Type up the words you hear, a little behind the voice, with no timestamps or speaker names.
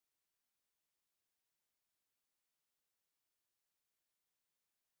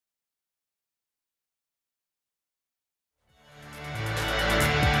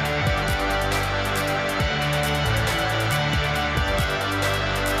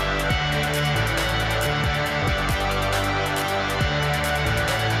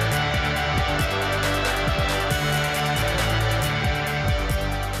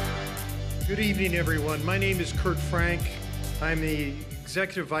evening, everyone. My name is Kurt Frank. I'm the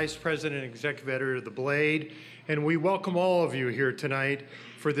Executive Vice President and Executive Editor of The Blade, and we welcome all of you here tonight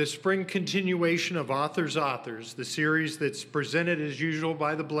for the spring continuation of Authors, the series that's presented as usual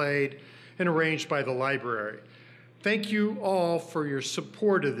by The Blade and arranged by the library. Thank you all for your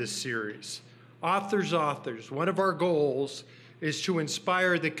support of this series. Authors, one of our goals is to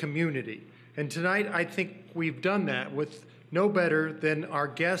inspire the community. And tonight, I think we've done that with no better than our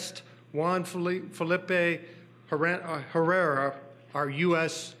guest, Juan Felipe Herrera, our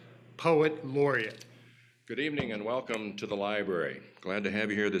U.S. Poet Laureate. Good evening and welcome to the library. Glad to have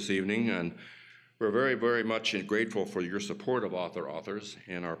you here this evening, and we're very, very much grateful for your support of Authors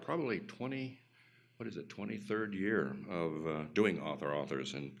in our probably 23rd year of doing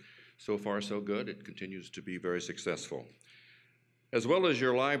Authors, and so far so good. It continues to be very successful. As well as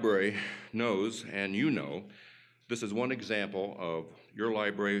your library knows, and you know, this is one example of your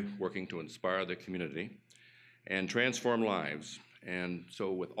library working to inspire the community and transform lives. And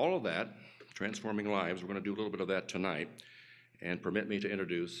so with all of that, transforming lives, we're going to do a little bit of that tonight. And permit me to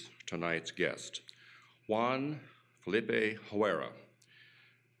introduce tonight's guest. Juan Felipe Herrera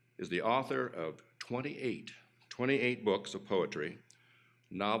is the author of 28 books of poetry,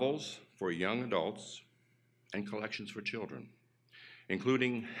 novels for young adults, and collections for children,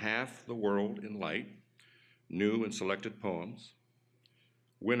 including Half the World in Light, New and Selected Poems,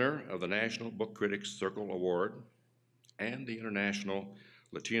 winner of the National Book Critics Circle Award and the International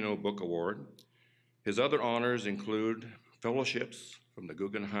Latino Book Award. His other honors include fellowships from the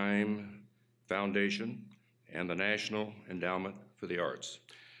Guggenheim Foundation and the National Endowment for the Arts,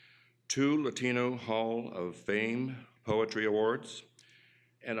 2 Latino Hall of Fame Poetry Awards,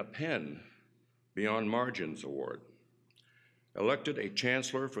 and a PEN Beyond Margins Award. Elected a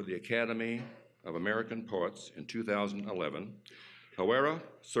Chancellor for the Academy of American Poets in 2011, Herrera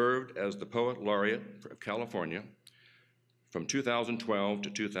served as the Poet Laureate of California from 2012 to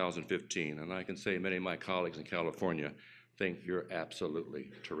 2015, and I can say many of my colleagues in California think you're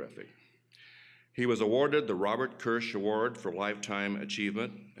absolutely terrific. He was awarded the Robert Kirsch Award for Lifetime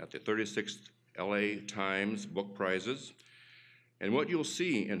Achievement at the 36th LA Times Book Prizes, and what you'll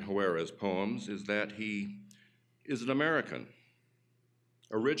see in Herrera's poems is that he is an American,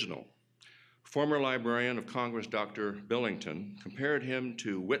 original. Former Librarian of Congress Dr. Billington compared him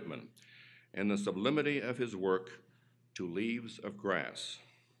to Whitman and the sublimity of his work to leaves of grass.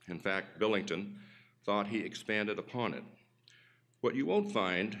 In fact, Billington thought he expanded upon it. What you won't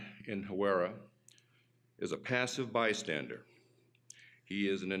find in Herrera is a passive bystander. He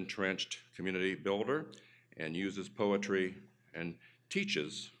is an entrenched community builder and uses poetry and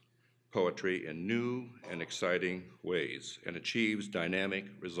teaches poetry in new and exciting ways and achieves dynamic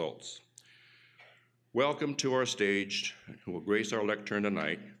results. Welcome to our stage, who will grace our lectern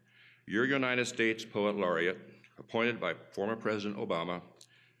tonight, your United States Poet Laureate, appointed by former President Obama,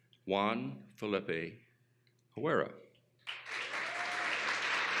 Juan Felipe Herrera.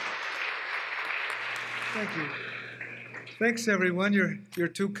 Thank you. Thanks, everyone. You're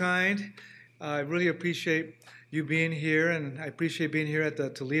too kind. I really appreciate you being here, and I appreciate being here at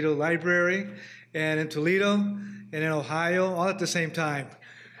the Toledo Library, and in Toledo, and in Ohio, all at the same time.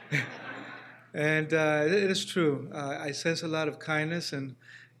 And it is true. I sense a lot of kindness and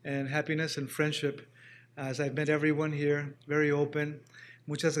happiness and friendship as I've met everyone here, very open.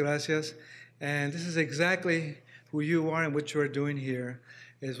 Muchas gracias. And this is exactly who you are and what you are doing here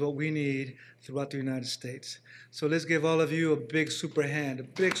is what we need throughout the United States. So let's give all of you a big super hand, a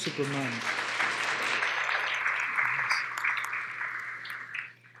big super mom.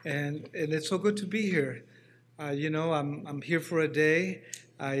 And it's so good to be here. You know, I'm here for a day.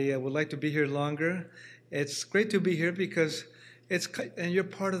 I would like to be here longer. It's great to be here because and you're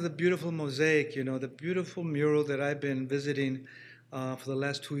part of the beautiful mosaic, you know, the beautiful mural that I've been visiting for the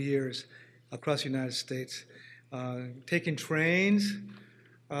last 2 years across the United States. Taking trains,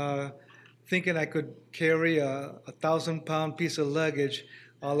 thinking I could carry a 1,000-pound piece of luggage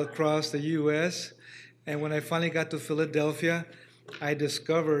all across the U.S. And when I finally got to Philadelphia, I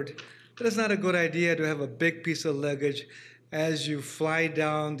discovered that it's not a good idea to have a big piece of luggage as you fly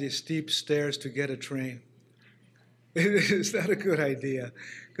down the steep stairs to get a train. It's not a good idea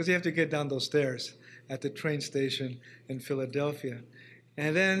because you have to get down those stairs at the train station in Philadelphia.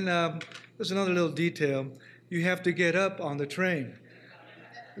 And then there's another little detail. You have to get up on the train.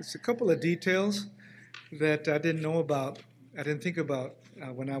 There's a couple of details that I didn't know about, I didn't think about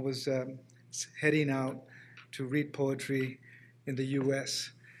when I was heading out to read poetry in the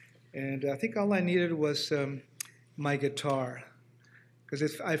U.S. And I think all I needed was my guitar,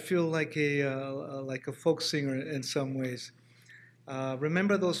 because I feel like a folk singer in some ways.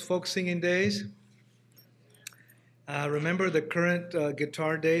 Remember those folk singing days? Remember the current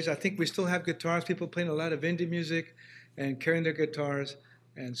guitar days? I think we still have guitars, people playing a lot of indie music and carrying their guitars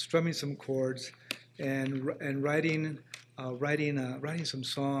and strumming some chords and writing some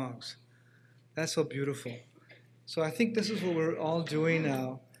songs. That's so beautiful. So I think this is what we're all doing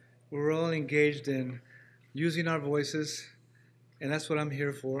now. We're all engaged in using our voices, and that's what I'm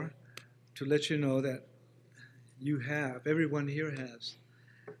here for, to let you know that everyone here has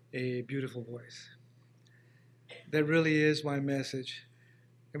a beautiful voice. That really is my message.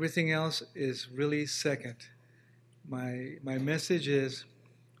 Everything else is really second. My message is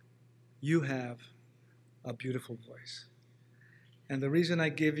you have a beautiful voice. And the reason I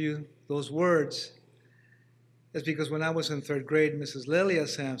give you those words is because when I was in third grade, Mrs. Lelia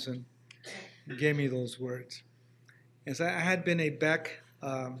Sampson gave me those words. And so I had been a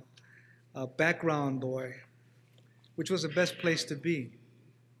background boy, which was the best place to be.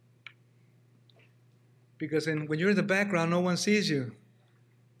 Because when you're in the background, no one sees you.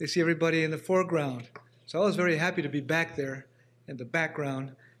 They see everybody in the foreground. So I was very happy to be back there in the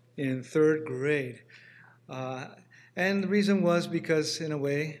background in third grade. And the reason was because, in a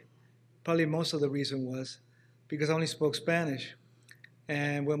way, probably most of the reason was because I only spoke Spanish.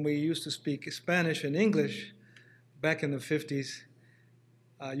 And when we used to speak Spanish and English back in the 50s,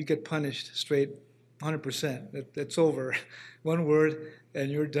 you get punished straight 100%. It's over. One word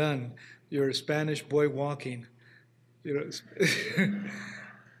and you're done. You're a Spanish boy walking. You know,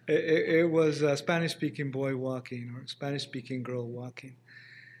 it was a Spanish-speaking boy walking or a Spanish-speaking girl walking.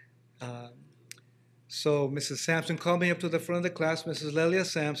 So Mrs. Sampson called me up to the front of the class, Mrs. Lelia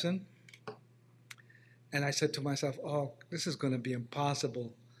Sampson, and I said to myself, oh, this is going to be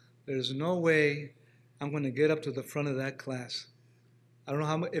impossible. There's no way I'm going to get up to the front of that class. I don't know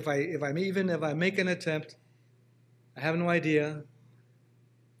how if I make an attempt, I have no idea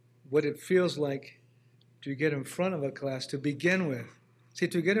what it feels like to get in front of a class to begin with. See,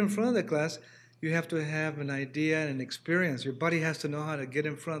 to get in front of the class, you have to have an idea and an experience. Your body has to know how to get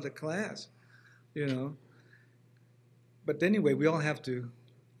in front of the class, you know. But anyway, we all have to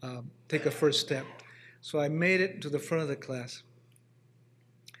take a first step. So I made it to the front of the class.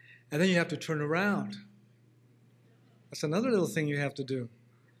 And then you have to turn around. That's another little thing you have to do,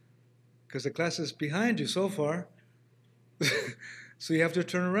 because the class is behind you so far. So you have to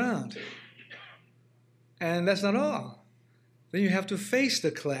turn around. And that's not all. Then you have to face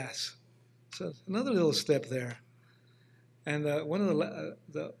the class. So another little step there. And one of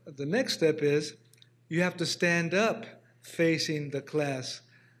the next step is you have to stand up facing the class,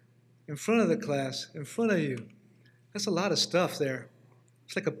 in front of the class, in front of you. That's a lot of stuff there.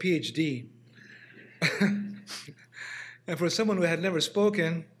 It's like a PhD. And for someone who had never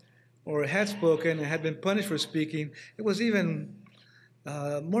spoken or had spoken and had been punished for speaking, it was even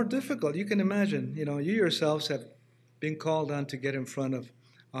more difficult. You can imagine, you yourselves have been called on to get in front of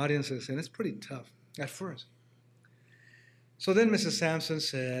audiences, and it's pretty tough at first. So then Mrs. Sampson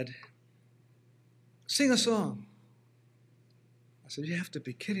said, sing a song. I said, you have to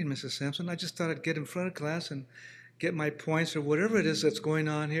be kidding, Mrs. Sampson. I just thought I'd get in front of class and get my points or whatever it is that's going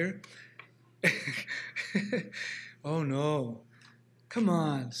on here. Oh, no. Come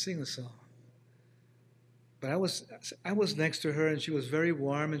on, sing a song. But I was next to her, and she was very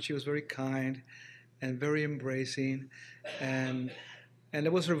warm, and she was very kind, and very embracing, and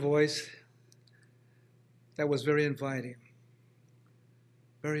it was her voice that was very inviting,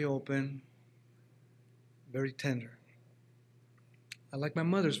 very open, very tender. I like my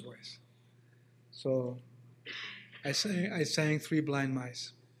mother's voice. So I sang Three Blind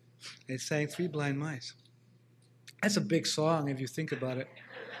Mice. I sang Three Blind Mice. That's a big song if you think about it.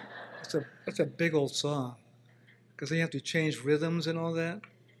 That's a big old song, because then you have to change rhythms and all that.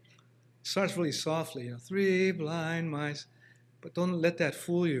 It starts really softly, Three blind mice, but don't let that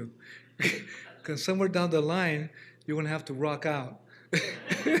fool you, because somewhere down the line you're going to have to rock out.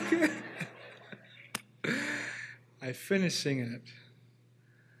 I finished singing it.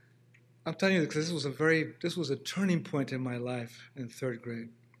 I'm telling you, because this was a turning point in my life in third grade.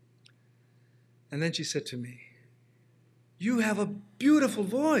 And then she said to me, you have a beautiful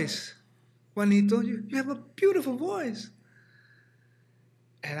voice, Juanito. You have a beautiful voice.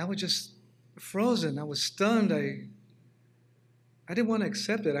 And I was just frozen. I was stunned. I didn't want to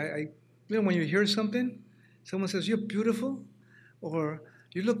accept it. When you hear something, someone says, you're beautiful, or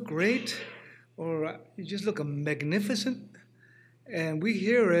you look great, or you just look magnificent, and we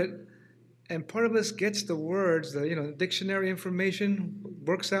hear it, and part of us gets the words, the dictionary information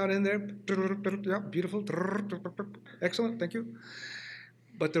works out in there. Yeah, beautiful. Excellent, thank you.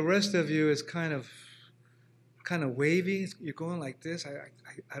 But the rest of you is kind of kind of wavy. You're going like this.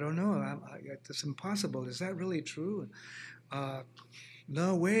 I don't know. It's impossible. Is that really true? Uh,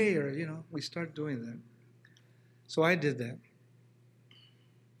 no way. Or, we start doing that. So I did that.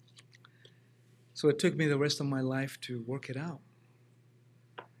 So it took me the rest of my life to work it out.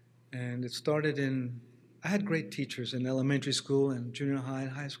 And it started I had great teachers in elementary school and junior high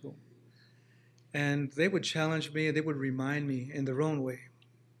and high school. And they would challenge me, and they would remind me in their own way.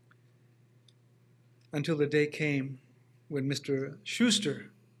 Until the day came when Mr.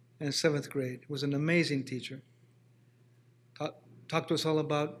 Schuster in seventh grade was an amazing teacher. Talked to us all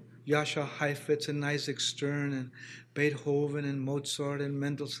about Jascha Heifetz and Isaac Stern and Beethoven and Mozart and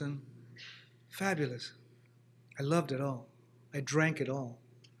Mendelssohn. Fabulous. I loved it all. I drank it all.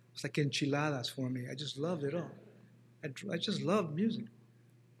 It's like enchiladas for me. I just loved it all. I just loved music.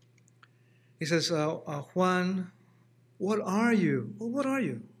 He says, Juan, what are you? Well, what are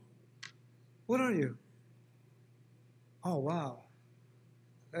you? What are you? Oh, wow.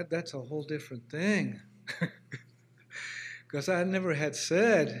 That's a whole different thing. Because I never had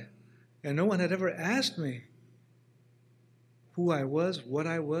said, and no one had ever asked me who I was, what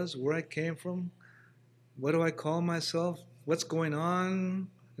I was, where I came from, what do I call myself, what's going on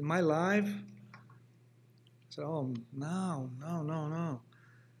in my life. So, oh, no.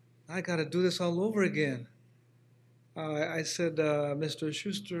 I got to do this all over again. I said, Mr.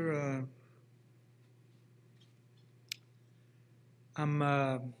 Schuster,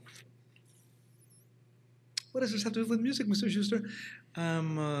 what does this have to do with music, Mr. Schuster?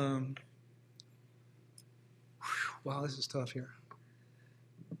 Wow, this is tough here.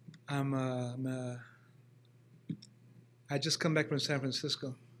 I just come back from San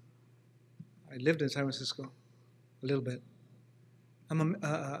Francisco. I lived in San Francisco a little bit. I'm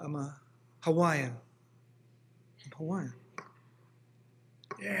a Hawaiian. I'm Hawaiian.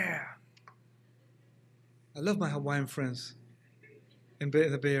 Yeah. I love my Hawaiian friends in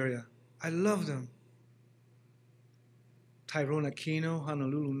the Bay Area. I love them. Tyrone Aquino,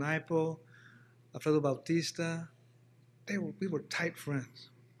 Honolulu Naipo, Alfredo Bautista. We were tight friends.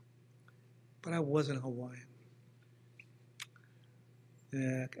 But I wasn't Hawaiian.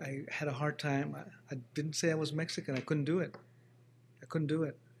 Yeah, I had a hard time. I didn't say I was Mexican. I couldn't do it.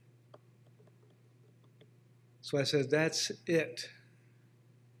 So I said, that's it.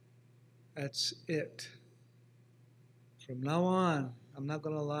 That's it. From now on, I'm not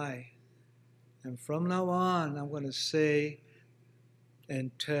going to lie. And from now on, I'm going to say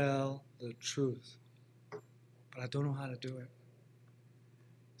and tell the truth. But I don't know how to do it.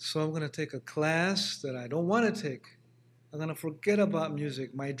 So I'm going to take a class that I don't want to take. I'm going to forget about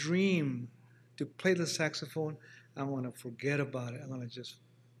music. My dream to play the saxophone, I want to forget about it. I'm going to just,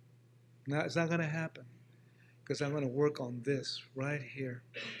 it's not going to happen. Because I'm going to work on this right here.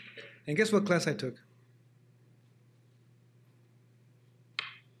 And guess what class I took?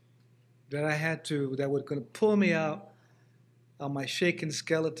 That was going to pull me out on my shaken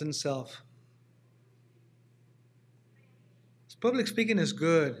skeleton self. Public speaking is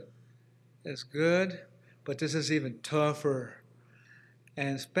good. It's good, but this is even tougher.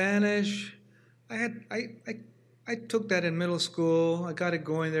 And Spanish, I took that in middle school. I got it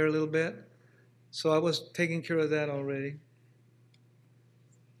going there a little bit. So I was taking care of that already.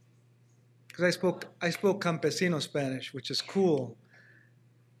 Because I spoke Campesino Spanish, which is cool.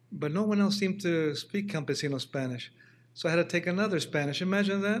 But no one else seemed to speak Campesino Spanish. So I had to take another Spanish.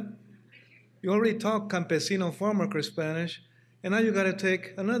 Imagine that. You already talk Campesino farm worker Spanish, and now you got to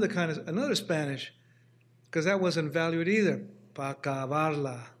take another Spanish, because that wasn't valued either. Pa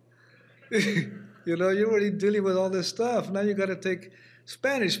acabarla. You're already dealing with all this stuff. Now you got to take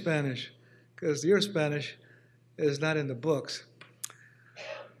Spanish, because your Spanish is not in the books.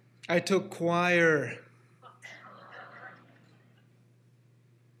 I took choir,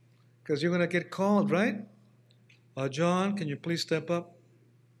 because you're going to get called, right? John, can you please step up?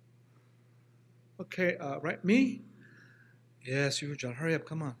 Okay, right, me? Yes, you, John. Hurry up,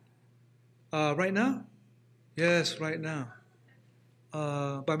 come on. Right now? Yes, right now.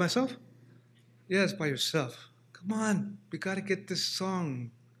 By myself? Yes, by yourself. Come on, we got to get this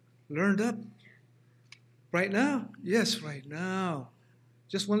song learned up. Right now? Yes, right now.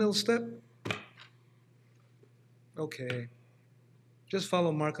 Just one little step? Okay. Just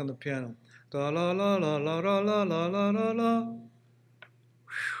follow Mark on the piano. Da la la la la la la la la la la.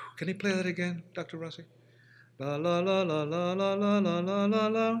 Can you play that again, Dr. Rossi? La la la la la la la la la la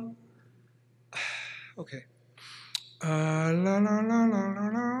la. Okay. La la la la la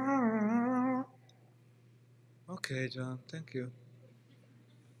la. Okay, John, thank you.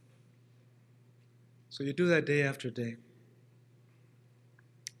 So you do that day after day.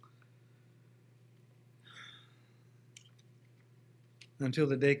 until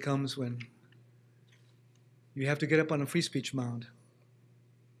the day comes when you have to get up on a free speech mound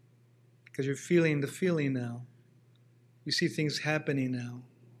because you're feeling the feeling now. You see things happening now.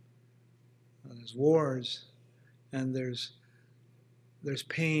 There's wars, and there's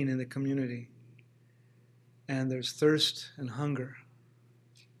pain in the community, and there's thirst and hunger.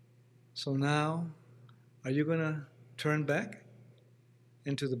 So now, are you going to turn back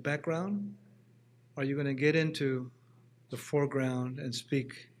into the background? Or are you going to get into the foreground and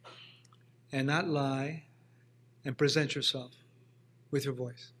speak and not lie and present yourself with your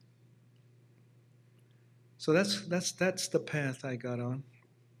voice? So that's the path I got on.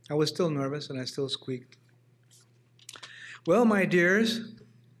 I was still nervous and I still squeaked. Well, my dears,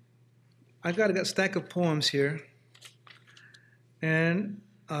 I got a stack of poems here. And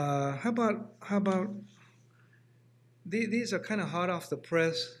how about these are kind of hot off the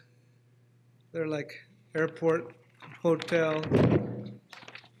press. They're like airport, hotel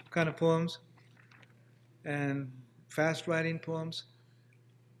kind of poems and fast writing poems.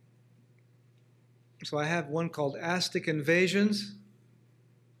 So I have one called Aztec Invasions,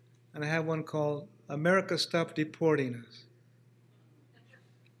 and I have one called America Stop Deporting Us.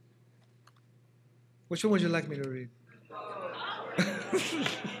 Which one would you like me to read?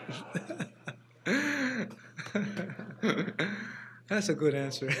 That's a good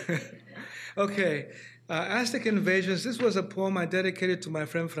answer. Okay, Aztec Invasions. This was a poem I dedicated to my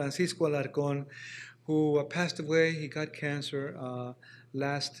friend Francisco Alarcón, who passed away. He got cancer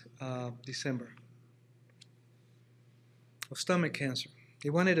last December of stomach cancer. He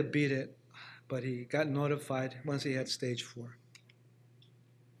wanted to beat it, but he got notified once he had stage 4.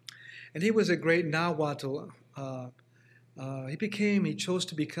 And he was a great Nahuatl. He chose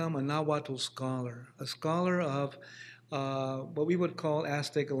to become a Nahuatl scholar, a scholar of what we would call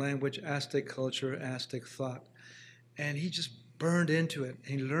Aztec language, Aztec culture, Aztec thought. And he just burned into it.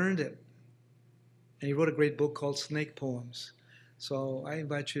 He learned it. And he wrote a great book called Snake Poems. So I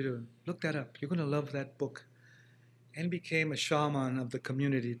invite you to look that up. You're going to love that book. And became a shaman of the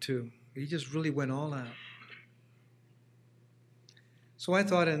community too. He just really went all out. So I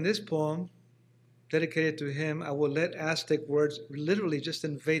thought in this poem, dedicated to him, I will let Aztec words literally just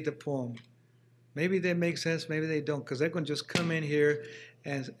invade the poem. Maybe they make sense, maybe they don't, because they're going to just come in here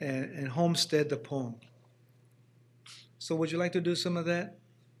and homestead the poem. So would you like to do some of that?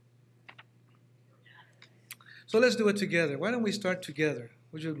 So let's do it together. Why don't we start together?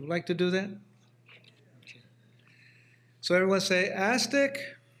 Would you like to do that? Okay. So everyone say, Aztec,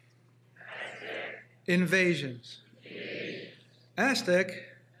 invasions. Aztec,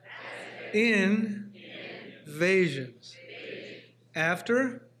 invasions.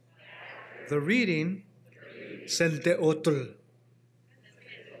 After the reading, Selteotl.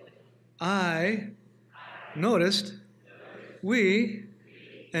 I noticed we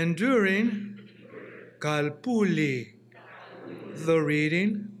enduring Calpuli, the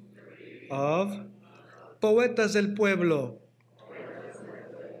reading of Poetas del Pueblo,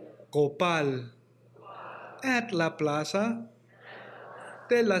 Copal, at la Plaza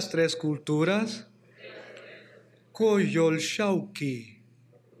de las Tres Culturas, Coyolxauqui,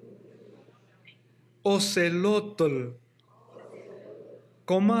 Ocelotl,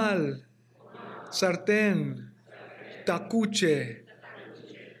 Comal, Sartén, Tacuche,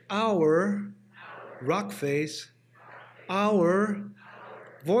 our rock face, our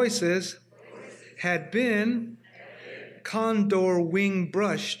voices had been condor wing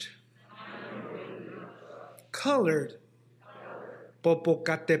brushed, colored,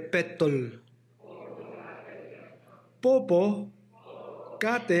 Popocatépetl, Popo,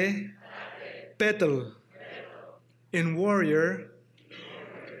 Cate, Petal, in warrior,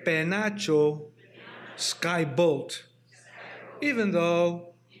 Penacho, Skybolt, even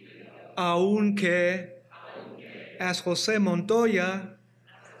though, aunque, as Jose Montoya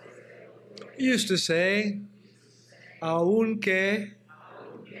used to say, aunque,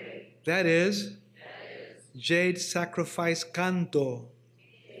 that is, Jade Sacrifice Canto,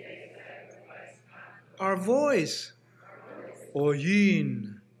 our voice,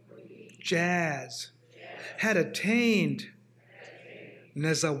 Oyin, jazz, had attained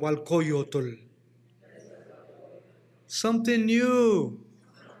Nezahualcoyotl. Something new,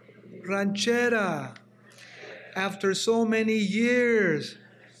 ranchera, after so many years,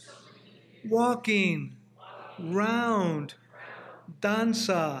 walking, round,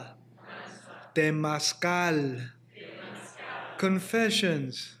 danza, temazcal,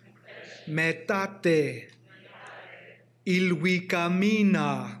 confessions, metate,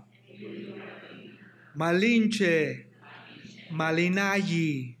 ilhuicamina, malinche,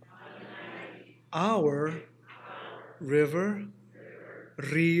 malinayi, our river,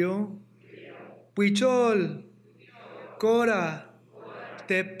 Río, Huichol, Cora,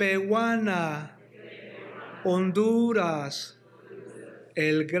 Tepehuana, Honduras,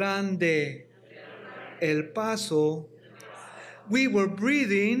 El Grande, El Paso. We were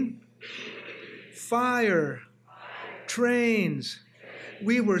breathing fire, trains.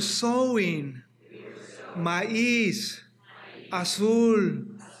 We were sowing maíz, azul,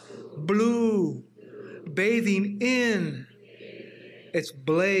 blue, bathing in its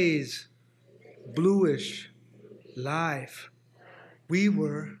blaze, bluish life. We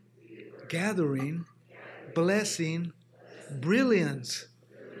were gathering, blessing, brilliance,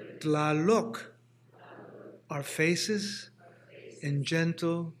 Tlaloc, our faces in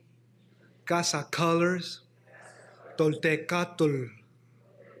gentle casa colors, Toltecatl,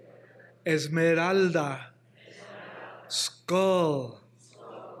 Esmeralda, skull,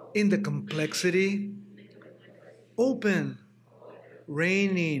 in the complexity, open,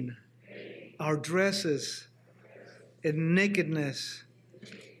 raining, our dresses, in nakedness,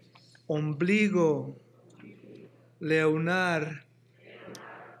 ombligo, leonar,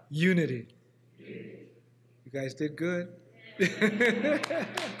 unity. You guys did good.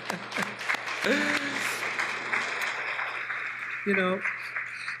 You know,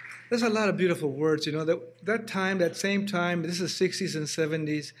 there's a lot of beautiful words, you know, that time, that same time, this is 60s and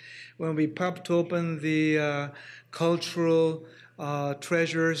 70s, when we popped open the cultural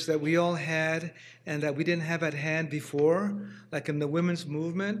treasures that we all had and that we didn't have at hand before, like in the women's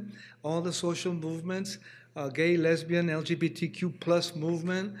movement, all the social movements, gay, lesbian, LGBTQ plus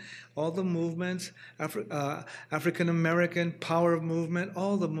movement, all the movements, African American power movement,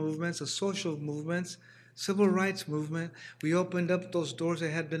 all the movements, the social movements, civil rights movement. We opened up those doors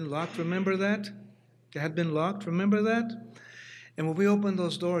that had been locked. Remember that? They had been locked. Remember that? And when we opened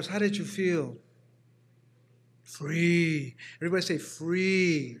those doors, how did you feel? Free. Everybody say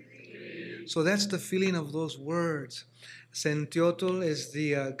free. So that's the feeling of those words. Sentiotl is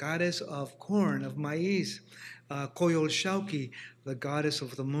the goddess of corn, of maize. Coyolxauhqui, the goddess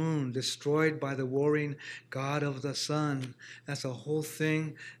of the moon, destroyed by the warring god of the sun. That's a whole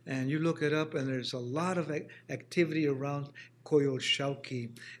thing, and you look it up, and there's a lot of activity around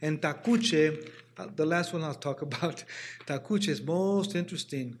Coyolxauhqui. And Tacuche, the last one I'll talk about, Tacuche is most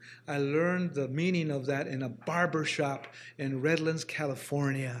interesting. I learned the meaning of that in a barber shop in Redlands,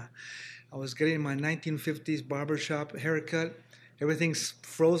 California. I was getting my 1950s barbershop haircut. Everything's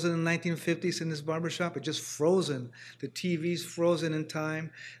frozen in the 1950s in this barbershop. It's just frozen. The TV's frozen in time.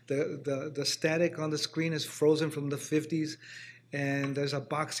 The static on the screen is frozen from the 50s. And there's a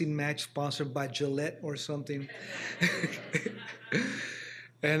boxing match sponsored by Gillette or something.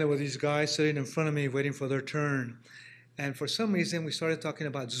 And there were these guys sitting in front of me waiting for their turn. And for some reason, we started talking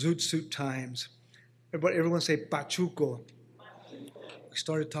about zoot suit times. Everyone say Pachuco. We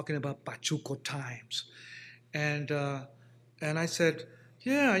started talking about Pachuco times. And I said,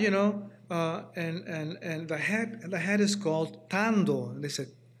 yeah, you know, and the hat is called Tando. And they said,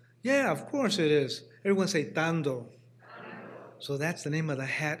 yeah, of course it is. Everyone say Tando. So that's the name of the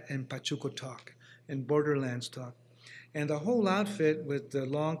hat in Pachuco talk, in Borderlands talk. And the whole outfit with the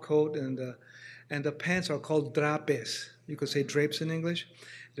long coat and the pants are called drapes. You could say drapes in English.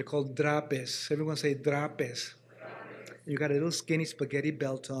 They're called drapes. Everyone say drapes. You got a little skinny spaghetti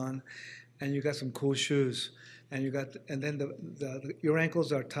belt on, and you got some cool shoes. And then your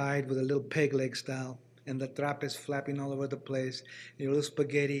ankles are tied with a little peg leg style, and the drap is flapping all over the place. Your little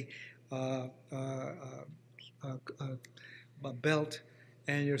spaghetti belt,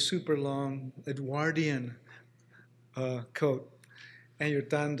 and your super long Edwardian coat, and your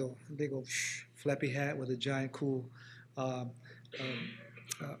tando, big old flappy hat with a giant cool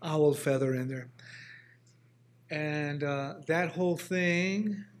owl feather in there. And that whole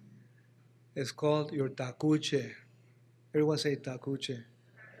thing is called your tacuche. Everyone say tacuche.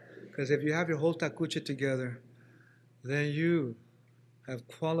 Because if you have your whole tacuche together, then you have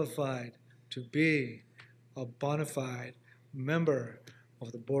qualified to be a bona fide member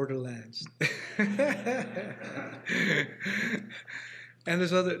of the Borderlands. And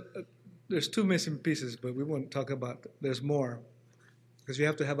there's two missing pieces, but we won't talk about, there's more. Because you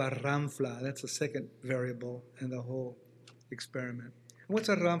have to have a ramfla. That's the second variable in the whole experiment. What's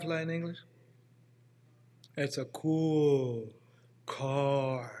a ramfla in English? It's a cool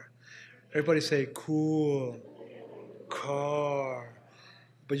car. Everybody say cool car.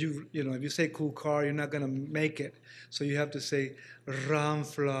 But you know, if you say cool car, you're not going to make it. So you have to say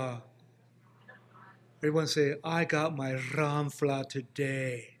ramfla. Everyone say, I got my ramfla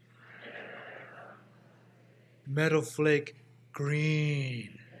today. Metal flake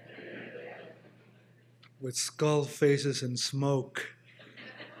green with skull faces and smoke.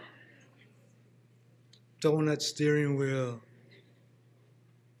 donut steering wheel.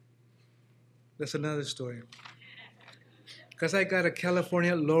 That's another story. Because I got a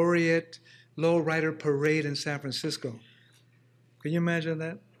California Laureate lowrider parade in San Francisco. Can you imagine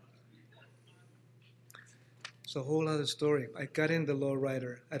that? It's a whole other story. I got in the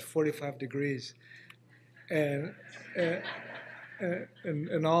lowrider at 45 degrees and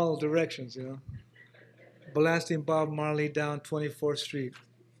in all directions, you know, blasting Bob Marley down 24th Street.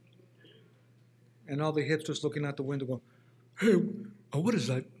 And all the hipsters looking out the window going, hey, what is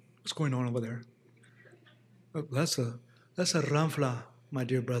that? What's going on over there? Oh, that's a ranfla, my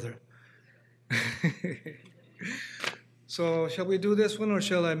dear brother. So shall we do this one or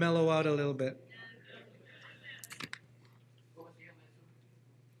shall I mellow out a little bit?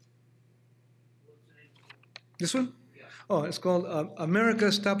 This one? Oh, it's called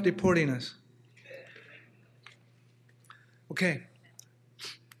America Stop Deporting Us. Okay.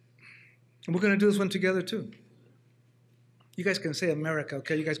 And we're going to do this one together too. You guys can say America,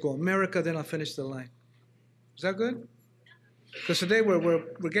 okay? You guys go America, then I'll finish the line. Is that good? Because today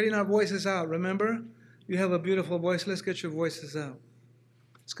we're getting our voices out, remember? You have a beautiful voice. Let's get your voices out.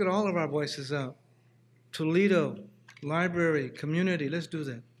 Let's get all of our voices out. Toledo, library, community, let's do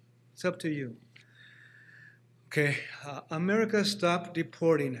that. It's up to you. Okay, America Stop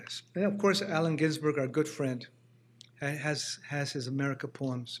Deporting Us. And of course, Allen Ginsberg, our good friend, has his America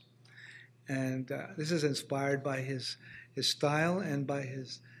poems. And this is inspired by his style and by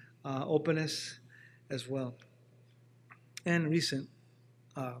his openness as well. And recent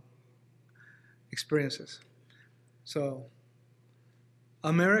experiences. So,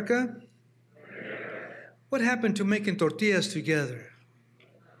 America, what happened to making tortillas together?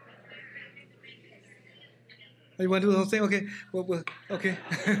 You want to do the whole thing? Okay. Well okay.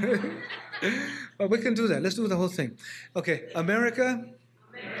 Well, we can do that. Let's do the whole thing. Okay. America,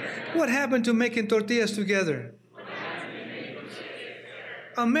 what happened to making tortillas together?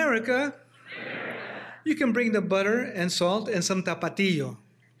 America, you can bring the butter and salt and some tapatio.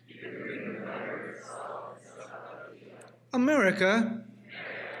 America,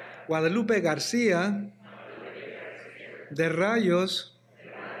 Guadalupe Garcia de Rayos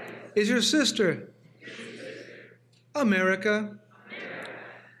is your sister. America,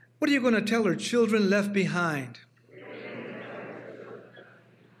 what are you going to tell her children left behind?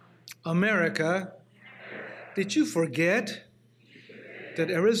 America, did you forget that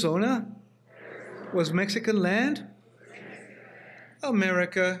Arizona was Mexican land?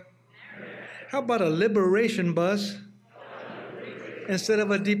 America, how about a liberation bus instead of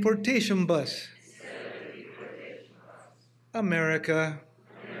a deportation bus? America,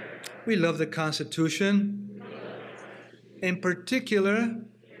 we love the Constitution. In particular,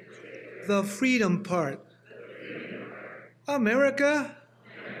 the freedom part. America,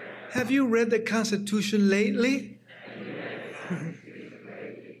 have you read the Constitution lately?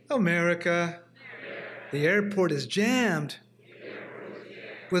 America, the airport is jammed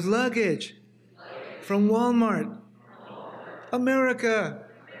with luggage from Walmart. America,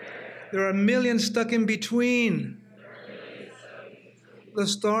 there are millions stuck in between the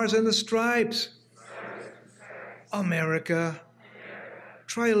stars and the stripes. America,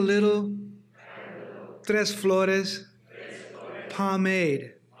 try a little Tres Flores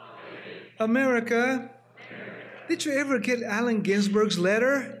pomade. America, did you ever get Allen Ginsberg's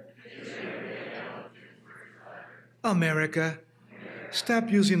letter? America, stop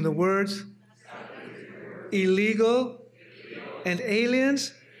using the words illegal and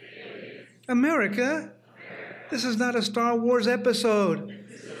aliens. America, this is not a Star Wars episode.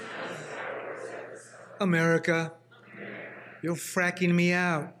 America, you're fracking me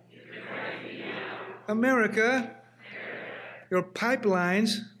out. America, your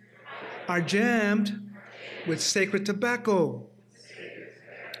pipelines are jammed with sacred tobacco.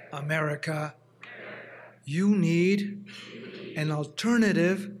 America, you need an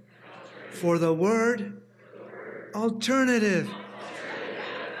alternative for the word alternative.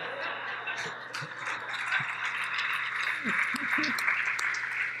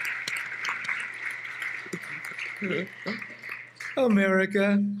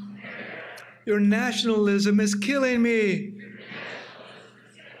 America, your nationalism is killing me.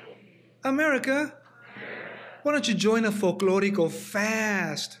 America, why don't you join a folklorico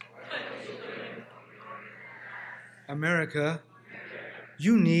fast? America,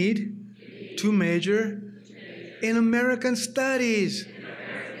 you need to major in American studies.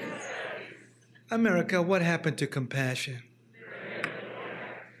 America, what happened to compassion?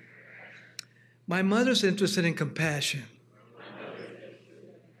 My mother's interested in compassion.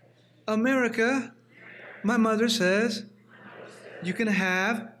 America, my mother says, you can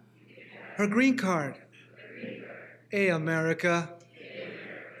have her green card. Hey, America,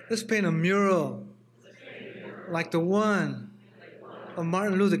 let's paint a mural like the one of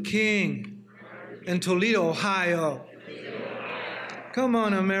Martin Luther King in Toledo, Ohio. Come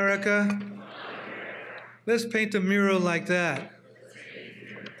on, America. Let's paint a mural like that.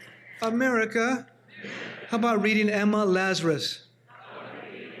 America, how about reading Emma Lazarus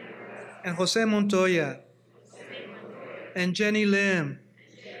and Jose Montoya and Jenny Lim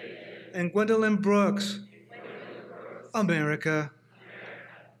and Gwendolyn Brooks? America,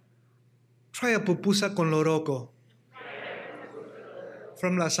 try a pupusa con loroco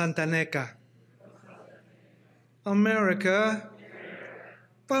from La Santaneca. America,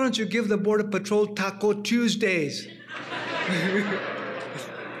 why don't you give the Border Patrol Taco Tuesdays?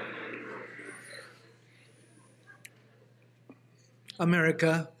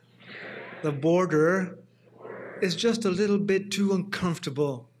 America, the border is just a little bit too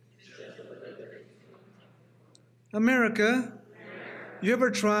uncomfortable. America, you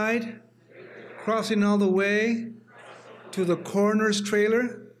ever tried crossing all the way to the coroner's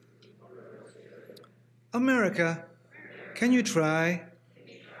trailer? America, can you try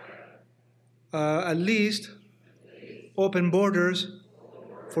at least open borders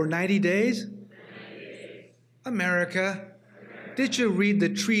for 90 days? America, did you read the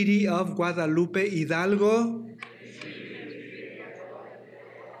Treaty of Guadalupe Hidalgo?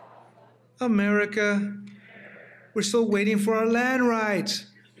 America, we're still waiting for our land rights.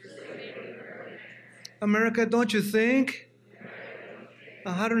 America, don't you think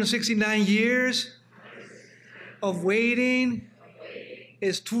 169 years of waiting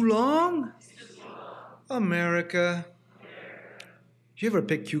is too long? America, you ever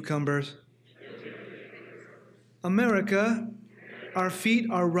pick cucumbers? America, our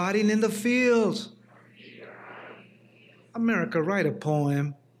feet are rotting in the fields. America, write a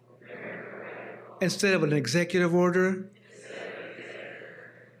poem instead of an executive order.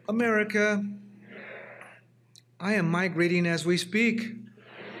 America, I am migrating as we speak.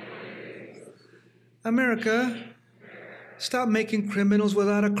 America, stop making criminals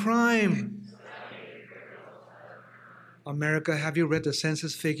without a crime. America, have you read the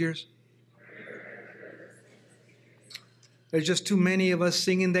census figures? There's just too many of us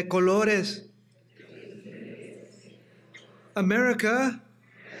singing de colores. America,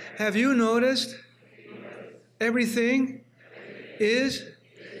 have you noticed everything is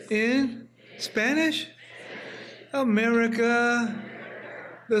in Spanish? America,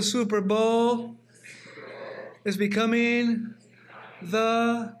 the Super Bowl is becoming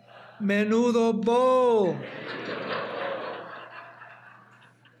the Menudo Bowl.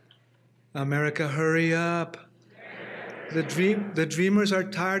 America, hurry up. The dreamers are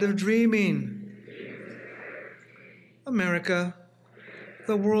tired of dreaming. America,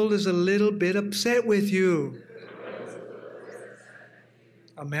 the world is a little bit upset with you.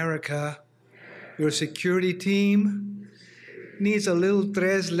 America, your security team needs a little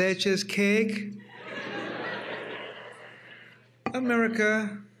tres leches cake.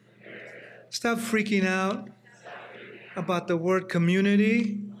 America, stop freaking out about the word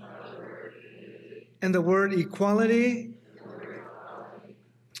community and the word equality.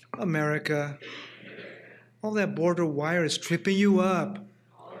 America, all that border wire is tripping you up.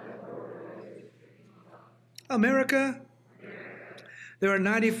 America, there are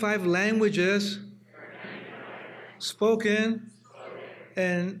 95 languages spoken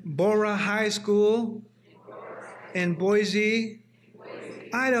in Bora High School in Boise,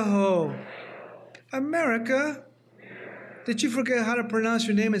 Idaho. America, did you forget how to pronounce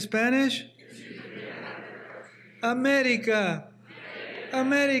your name in Spanish? America.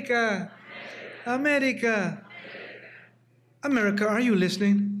 America, America, America, are you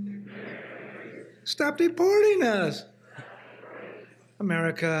listening? Stop deporting us.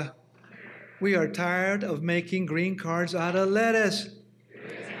 America, we are tired of making green cards out of lettuce.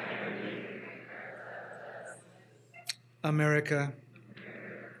 America,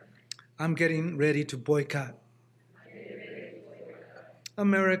 I'm getting ready to boycott.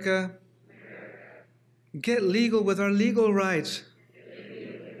 America, get legal with our legal rights.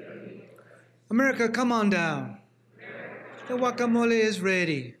 America, come on down. The guacamole is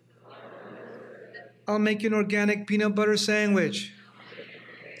ready. I'll make you an organic peanut butter sandwich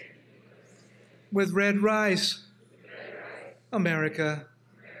with red rice. America,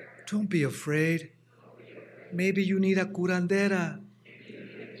 don't be afraid. Maybe you need a curandera.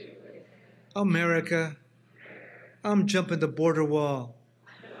 America, I'm jumping the border wall,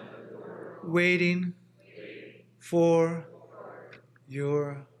 waiting for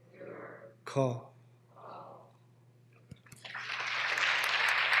your call.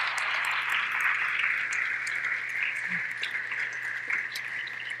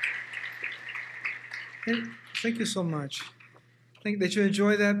 And thank you so much. Did you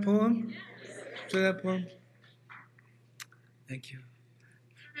enjoy that poem? Enjoy that poem? Thank you.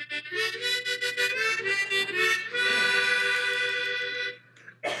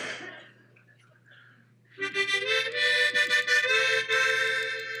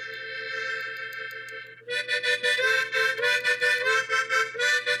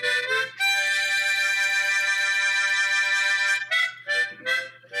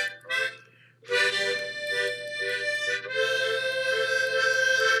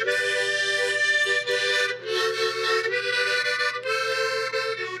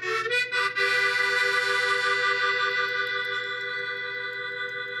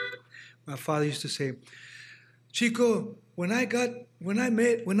 My father used to say, Chico, when I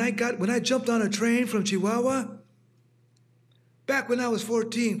jumped on a train from Chihuahua, back when I was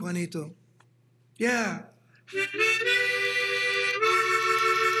 14, Juanito. Yeah.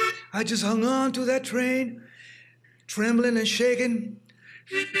 I just hung on to that train, trembling and shaking,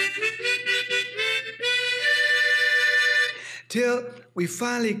 till we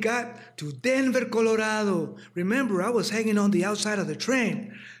finally got to Denver, Colorado. Remember, I was hanging on the outside of the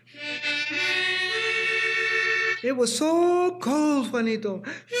train. It was so cold, Juanito,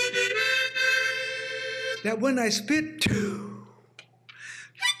 that when I spit,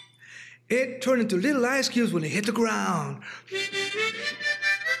 it turned into little ice cubes when it hit the ground.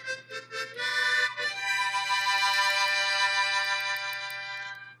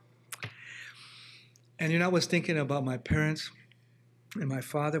 And I was thinking about my parents and my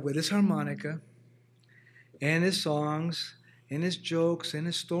father with his harmonica and his songs and his jokes and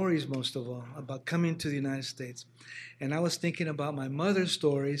his stories, most of all, about coming to the United States. And I was thinking about my mother's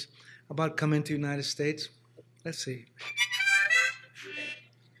stories about coming to the United States. Let's see.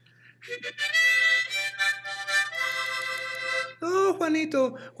 Oh,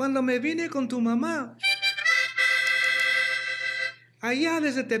 Juanito, cuando me vine con tu mamá, allá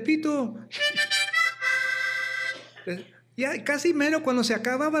desde Tepito, ya casi menos cuando se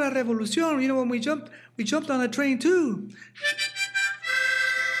acababa la revolución, when we jumped on a train too.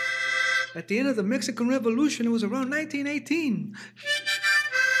 At the end of the Mexican Revolution, it was around 1918.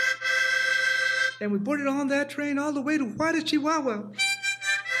 And we boarded on that train all the way to Juárez, Chihuahua.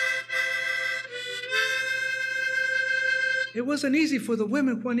 It wasn't easy for the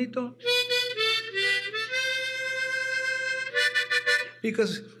women, Juanito.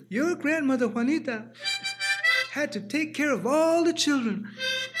 Because your grandmother, Juanita, had to take care of all the children.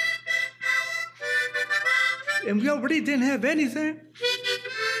 And we already didn't have anything.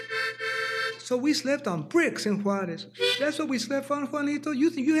 So we slept on bricks in Juárez. That's what we slept on, Juanito. You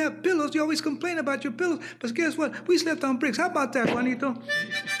think you have pillows. You always complain about your pillows. But guess what? We slept on bricks. How about that, Juanito?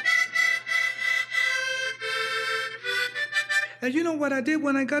 And you know what I did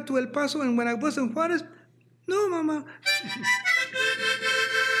when I got to El Paso and when I was in Juárez? No, Mama.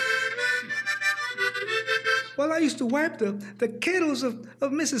 Well, I used to wipe the kettles of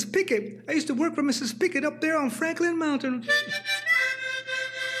Mrs. Pickett. I used to work for Mrs. Pickett up there on Franklin Mountain.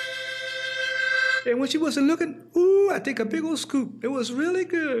 And when she wasn't looking, ooh, I'd take a big old scoop. It was really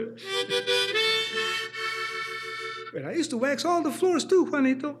good. But I used to wax all the floors too,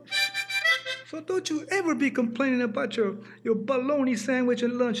 Juanito. So don't you ever be complaining about your bologna sandwich at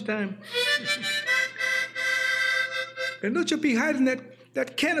lunchtime. And don't you be hiding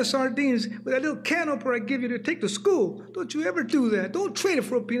that can of sardines with that little can opener I give you to take to school. Don't you ever do that. Don't trade it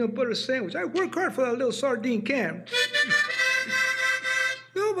for a peanut butter sandwich. I work hard for that little sardine can.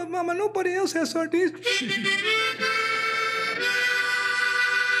 No, but Mama, nobody else has sardines.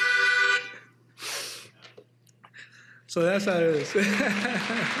 So that's how it is.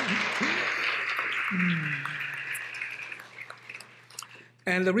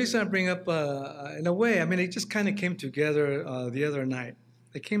 And the reason I bring up, in a way, I mean, it just kind of came together the other night.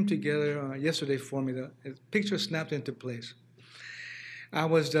 It came together yesterday for me. The picture snapped into place. I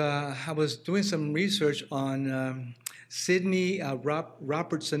was doing some research on Sidney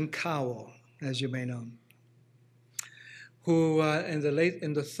Robertson Cowell, as you may know, who in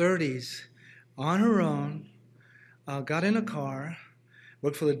the 30s, on her own, got in a car,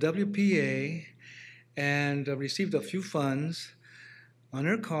 worked for the WPA, and received a few funds on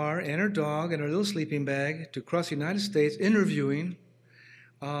her car and her dog and her little sleeping bag to cross the United States, interviewing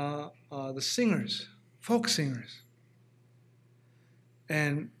the singers, folk singers.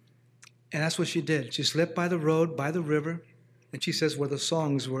 And that's what she did. She slept by the road, by the river, and she says where the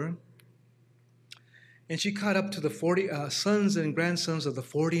songs were. And she caught up to the sons and grandsons of the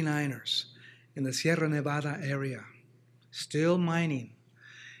 49ers in the Sierra Nevada area, still mining.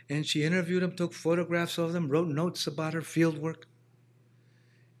 And she interviewed them, took photographs of them, wrote notes about her field work.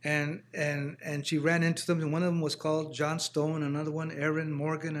 and she ran into them, and one of them was called John Stone, another one Aaron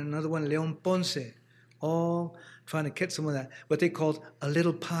Morgan, and another one Leon Ponce, all trying to get some of that, what they called a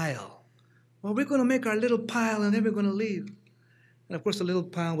little pile. Well, we're going to make our little pile, and then we're going to leave. And of course, the little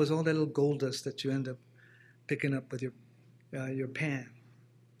pile was all that little gold dust that you end up picking up with your pan.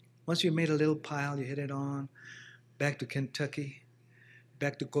 Once you made a little pile, you hit it on back to Kentucky,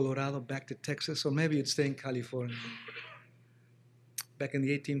 back to Colorado, back to Texas, or maybe you'd stay in California. Back in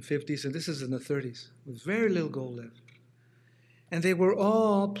the 1850s, and this is in the 30s, with very little gold left. And they were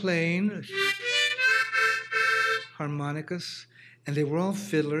all playing harmonicas, and they were all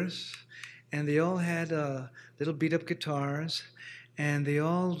fiddlers, and they all had little beat-up guitars, and they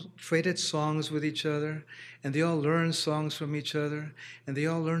all traded songs with each other, and they all learned songs from each other, and they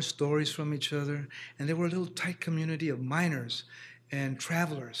all learned stories from each other, and they were a little tight community of miners and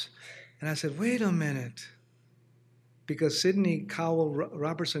travelers. And I said, wait a minute. Because Sidney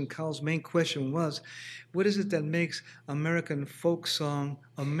Robertson Cowell's main question was, what is it that makes American folk song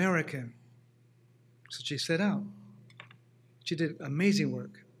American? So she set out. She did amazing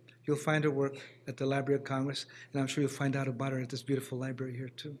work. You'll find her work at the Library of Congress, and I'm sure you'll find out about her at this beautiful library here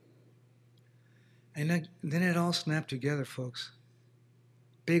too. And then it all snapped together, folks.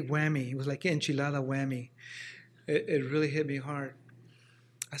 Big whammy. It was like enchilada whammy. It really hit me hard.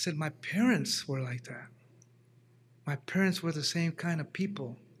 I said, my parents were like that. My parents were the same kind of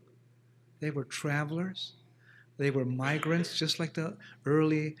people. They were travelers. They were migrants, just like the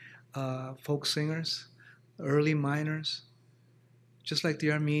early folk singers, early miners, just like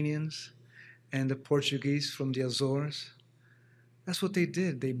the Armenians and the Portuguese from the Azores. That's what they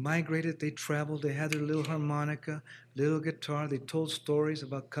did. They migrated, they traveled, they had their little harmonica, little guitar. They told stories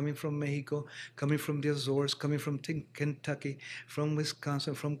about coming from Mexico, coming from the Azores, coming from Kentucky, from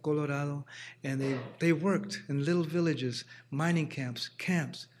Wisconsin, from Colorado. And they worked in little villages, mining camps.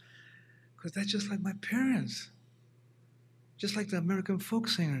 Because that's just like my parents. Just like the American folk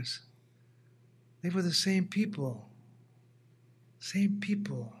singers. They were the same people. Same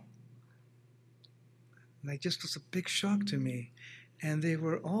people. And it just was a big shock to me. And they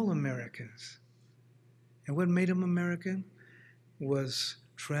were all Americans. And what made them American was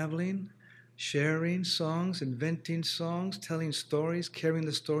traveling, sharing songs, inventing songs, telling stories, carrying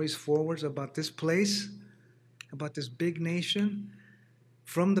the stories forwards about this place, about this big nation,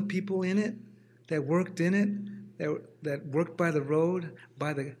 from the people in it, that worked in it, that worked by the road,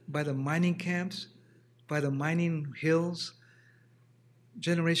 by the mining camps, by the mining hills,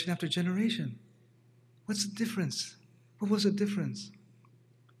 generation after generation. What's the difference? What was the difference?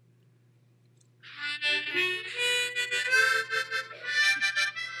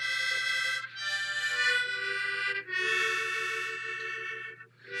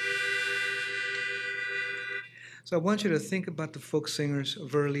 So I want you to think about the folk singers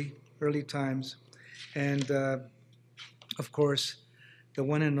of early times. And, of course, the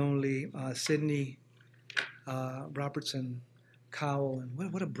one and only Sidney Robertson Cowell.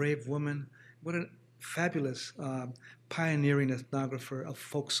 And what a brave woman. What a fabulous pioneering ethnographer of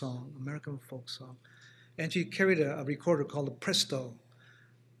folk song, American folk song. And she carried a recorder called a Presto.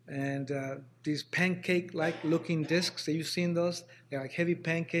 And these pancake-like looking discs, have you seen those? They're like heavy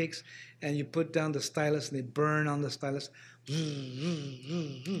pancakes, and you put down the stylus, and they burn on the stylus,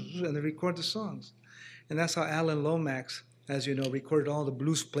 and they record the songs. And that's how Alan Lomax, as you know, recorded all the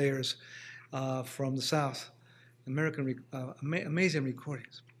blues players from the South. Amazing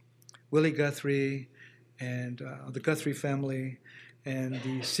recordings. Willie Guthrie, and the Guthrie family, and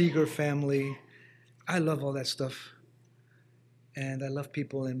the Seeger family. I love all that stuff. And I love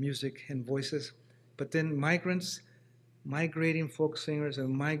people and music and voices. But then migrating folk singers and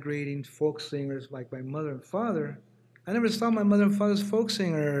migrating folk singers like my mother and father. I never saw my mother and father's folk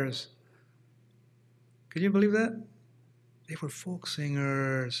singers. Can you believe that? They were folk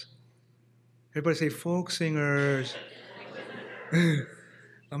singers. Everybody say folk singers.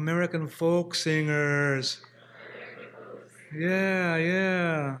 American folk singers.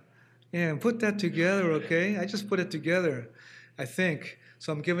 Yeah. Put that together, okay? I just put it together, I think.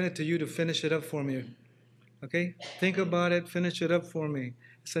 So I'm giving it to you to finish it up for me. Okay? Think about it, finish it up for me.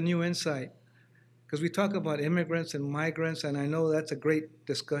 It's a new insight. Because we talk about immigrants and migrants, and I know that's a great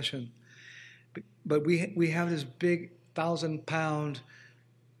discussion. But we have this big 1,000-pound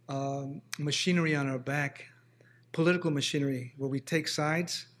machinery on our back, political machinery, where we take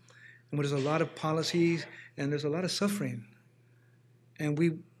sides, and where there's a lot of policies, and there's a lot of suffering. And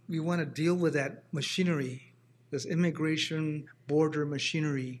we want to deal with that machinery, this immigration, border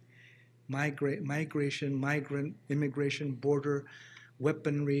machinery, migration, migrant, immigration, border,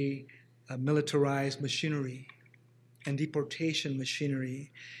 weaponry, militarized machinery. and deportation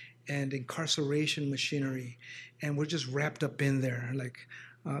machinery and incarceration machinery, and we're just wrapped up in there, like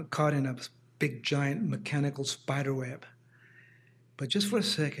caught in a big, giant mechanical spider web. But just for a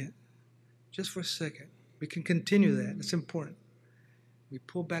second, we can continue that. It's important. We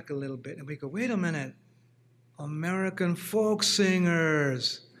pull back a little bit and we go, wait a minute, American folk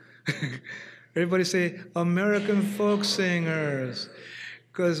singers. Everybody say, American folk singers.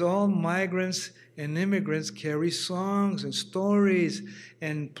 Because all migrants and immigrants carry songs and stories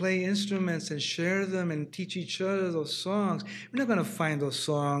and play instruments and share them and teach each other those songs. We're not going to find those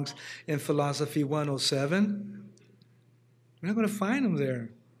songs in Philosophy 107. We're not going to find them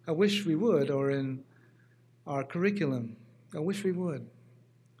there. I wish we would, or in our curriculum. I wish we would.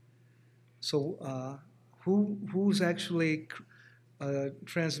 So who's actually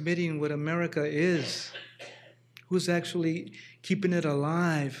transmitting what America is? Who's actually keeping it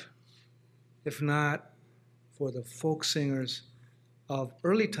alive, if not for the folk singers of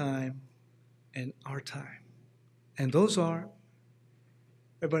early time and our time? And those are,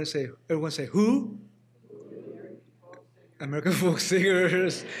 everyone say who? American folk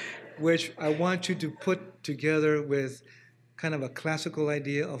singers, which I want you to put together with kind of a classical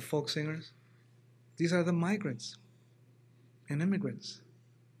idea of folk singers. These are the migrants and immigrants.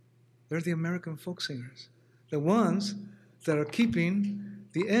 They're the American folk singers. The ones that are keeping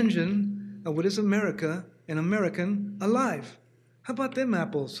the engine of what is America and American alive. How about them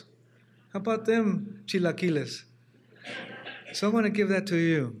apples? How about them chilaquiles? So I'm going to give that to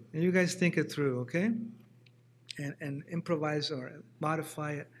you, and you guys think it through, okay? And improvise or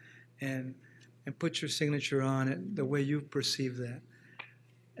modify it and put your signature on it the way you perceive that.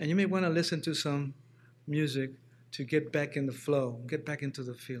 And you may want to listen to some music to get back in the flow, get back into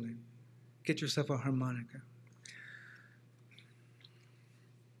the feeling. Get yourself a harmonica.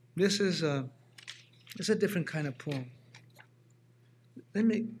 This is a different kind of poem. Let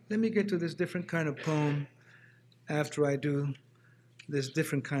me get to this different kind of poem after I do this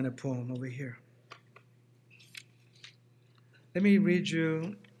different kind of poem over here. Let me read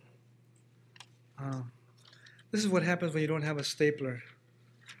you. This is what happens when you don't have a stapler.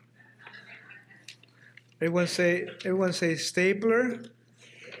 Everyone say stapler.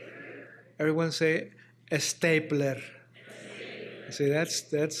 Everyone say a stapler. See,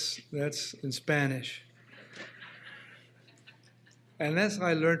 that's in Spanish. And that's how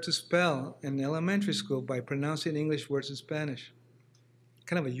I learned to spell in elementary school, by pronouncing English words in Spanish.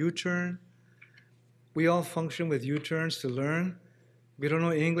 Kind of a U-turn. We all function with U-turns to learn. If we don't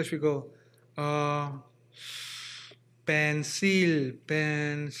know English, we go, pencil,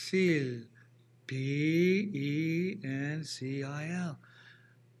 pencil, P-E-N-C-I-L,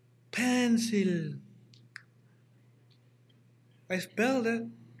 pencil. I spelled it.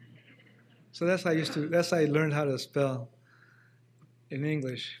 So that's how I learned how to spell in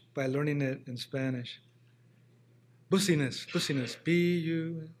English, by learning it in Spanish. Business,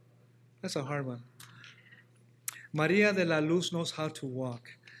 B-U, that's a hard one. Maria de la Luz knows how to walk.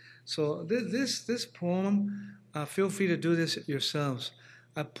 So this poem, feel free to do this yourselves.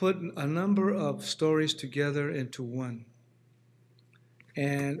 I put a number of stories together into one.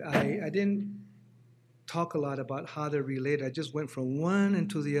 And I didn't talk a lot about how they're related. I just went from one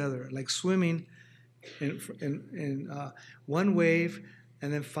into the other, like swimming in one wave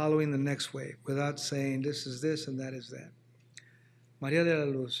and then following the next wave without saying this is this and that is that. Maria de la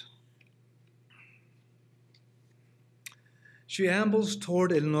Luz. She ambles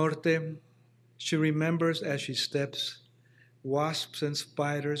toward el norte. She remembers as she steps, wasps and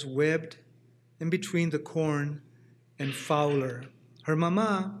spiders webbed in between the corn and fowler. Her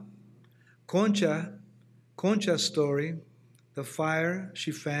mama, Concha's story, the fire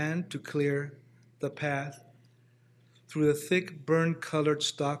she fanned to clear the path through the thick burn-colored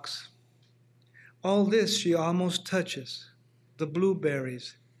stalks. All this she almost touches, the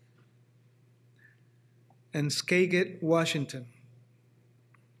blueberries, and Skagit, Washington,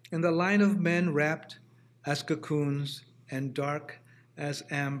 and the line of men wrapped as cocoons and dark as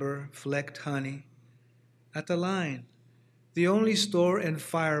amber flecked honey. At the line, the only store in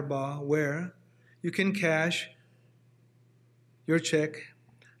Firebaugh where you can cash your check,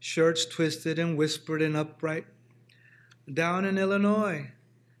 shirts twisted and whispered and upright. Down in Illinois,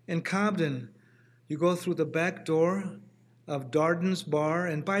 in Compton, you go through the back door of Darden's Bar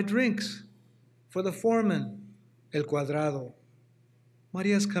and buy drinks for the foreman, El Cuadrado.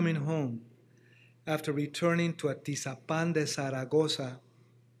 Maria's coming home after returning to Atizapán de Zaragoza,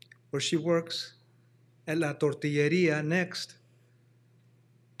 where she works at La Tortilleria next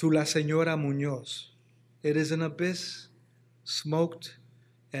to La Señora Muñoz. It is an abyss, smoked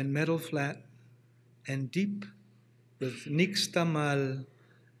and metal flat, and deep with nixtamal,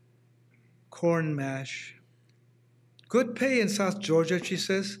 corn mash. Good pay in South Georgia, she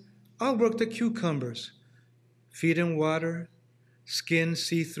says. I'll work the cucumbers. Feed in water, skin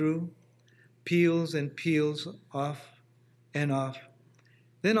see-through, peels and peels off and off.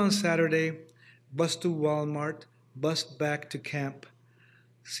 Then on Saturday, bus to Walmart, bus back to camp.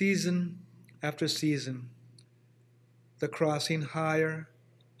 Season after season. The crossing higher,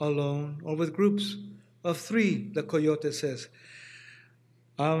 alone, or with groups of 3, the coyote says.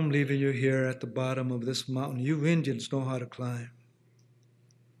 I'm leaving you here at the bottom of this mountain. You Indians know how to climb.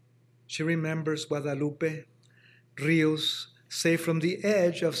 She remembers Guadalupe, Rios, say from the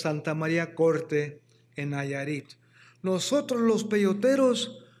edge of Santa Maria Corte in Nayarit. Nosotros los peyoteros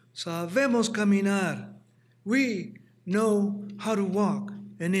sabemos caminar. We know how to walk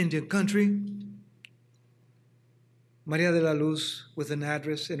in Indian country. Maria de la Luz with an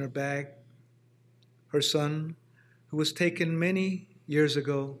address in her bag. Her son, who was taken many years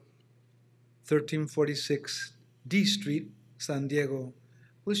ago, 1346 D Street, San Diego.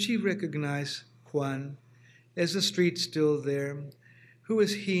 Will she recognize Juan? Is the street still there? Who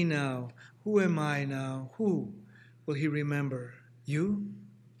is he now? Who am I now? Who will he remember? You?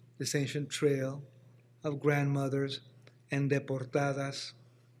 This ancient trail of grandmothers and deportadas.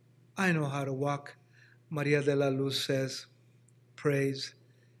 I know how to walk, Maria de la Luz says, prays,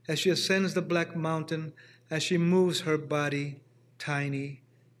 as she ascends the black mountain, as she moves her body, tiny,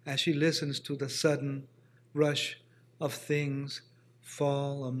 as she listens to the sudden rush of things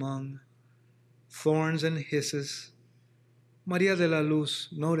fall among thorns and hisses. Maria de la Luz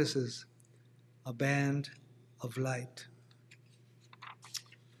notices a band of light.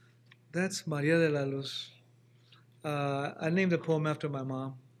 That's Maria de la Luz. I named the poem after my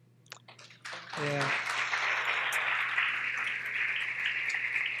mom. Yeah.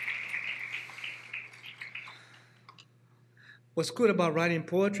 What's good about writing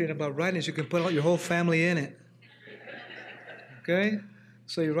poetry and about writing is you can put your whole family in it. Okay?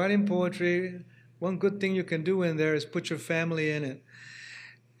 So you're writing poetry. One good thing you can do in there is put your family in it.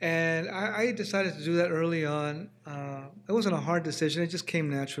 And I decided to do that early on. It wasn't a hard decision. It just came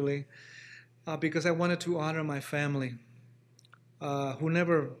naturally because I wanted to honor my family, who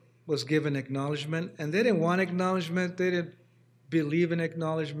never was given acknowledgement. And they didn't want acknowledgement. They didn't believe in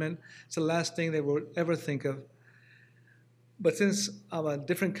acknowledgement. It's the last thing they would ever think of. But since I'm a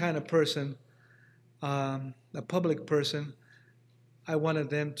different kind of person, a public person, I wanted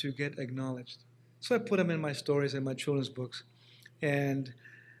them to get acknowledged. So I put them in my stories and my children's books. And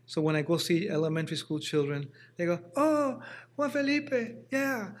so when I go see elementary school children, they go, oh, Juan Felipe,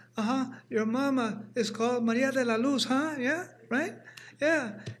 yeah, your mama is called Maria de la Luz, huh? Yeah, right?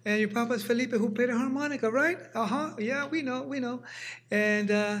 Yeah. And your papa is Felipe who played a harmonica, right? Yeah, we know.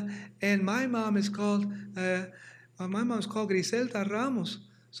 And my mom is called, Griselda Ramos.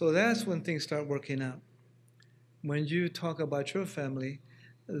 So that's when things start working out. When you talk about your family,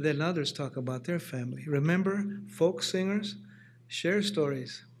 then others talk about their family. Remember, folk singers share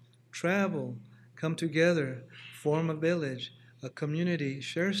stories, travel, come together, form a village, a community,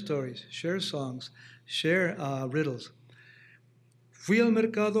 share stories, share songs, share riddles. Fui al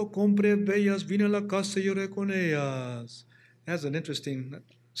mercado, compré bellas, vine a la casa y lloré con ellas. That's an interesting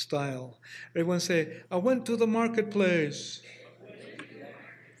style. Everyone say, I went to the marketplace.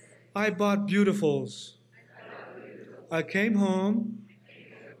 I bought beautifuls. I came home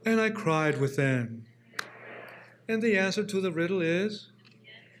and I cried within. And the answer to the riddle is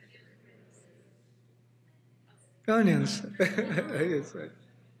onions.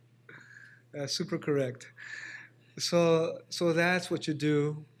 Super correct. So that's what you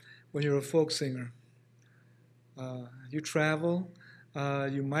do when you're a folk singer. You travel,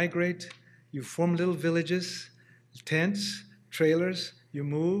 you migrate, you form little villages, tents, trailers, you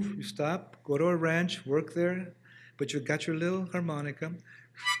move, you stop, go to a ranch, work there, but you've got your little harmonica.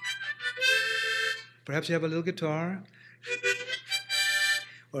 Perhaps you have a little guitar,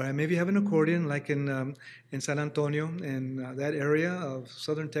 or maybe you have an accordion, like in San Antonio, in that area of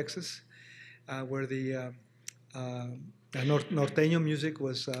southern Texas, where the norteño music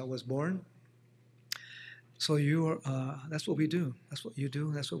was born. So that's what we do. That's what you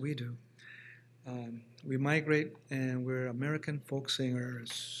do. That's what we do. We migrate, and we're American folk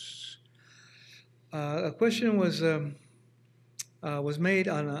singers. A question was made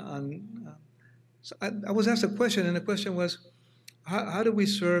on so I was asked a question, and the question was, how do we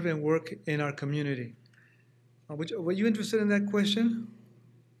serve and work in our community? Were you interested in that question?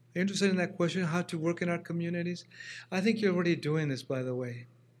 Are you interested in that question, how to work in our communities? I think you're already doing this, by the way.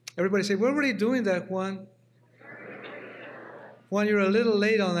 Everybody say, we're already doing that, Juan. Juan, you're a little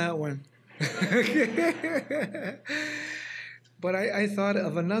late on that one. But I thought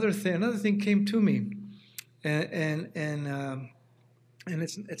of another thing. Another thing came to me, and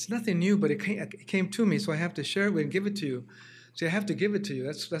it's nothing new, but it came to me, so I have to share it and give it to you. So I have to give it to you.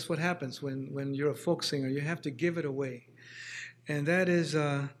 That's what happens when you're a folk singer. You have to give it away, and that is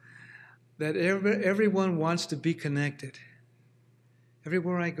that everyone wants to be connected.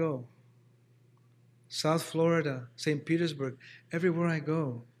 Everywhere I go, South Florida, St. Petersburg, everywhere I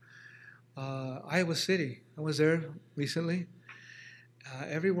go, Iowa City, I was there recently.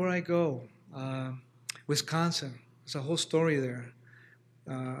 Everywhere I go, Wisconsin, there's a whole story there.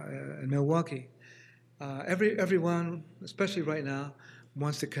 In Milwaukee, everyone, especially right now,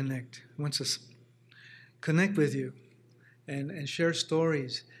 wants to connect, wants to connect with you, and share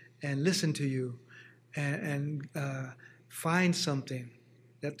stories, and listen to you, and find something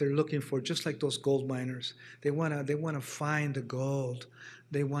that they're looking for, just like those gold miners. They wanna find the gold.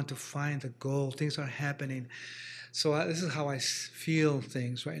 They want to find the gold. Things are happening. So this is how I feel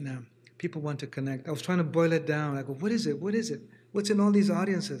things right now. People want to connect. I was trying to boil it down. I go, what is it? What is it? What's in all these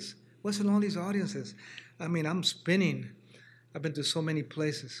audiences? What's in all these audiences? I mean, I'm spinning. I've been to so many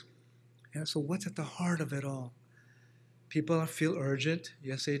places. Yeah, so what's at the heart of it all? People feel urgent.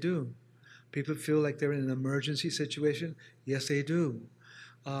 Yes, they do. People feel like they're in an emergency situation. Yes, they do.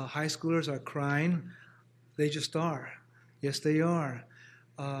 High schoolers are crying. They just are. Yes, they are.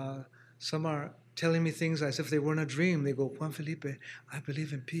 Some are telling me things as if they were in a dream. They go, Juan Felipe, I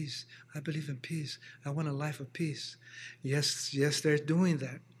believe in peace. I believe in peace. I want a life of peace. Yes, they're doing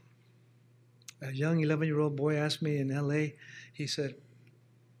that. A young 11-year-old boy asked me in L.A., he said,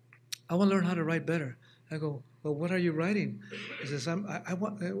 I want to learn how to write better. I go, well, what are you writing? He says, I'm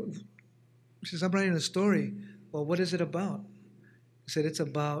writing a story. Well, what is it about? He said, it's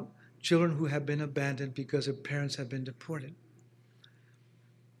about children who have been abandoned because their parents have been deported.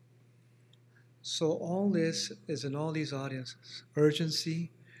 So all this is in all these audiences.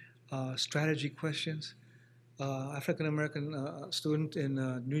 Urgency, strategy questions. African-American student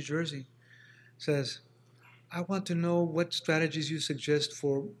in New Jersey says, I want to know what strategies you suggest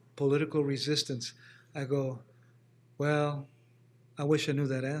for political resistance. I go, well, I wish I knew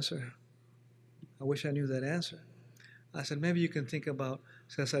that answer. I wish I knew that answer. I said, maybe you can think about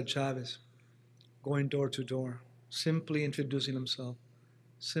Cesar Chavez going door to door, simply introducing himself,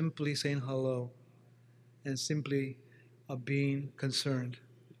 simply saying hello, and simply being concerned,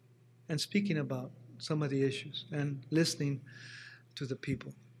 and speaking about some of the issues, and listening to the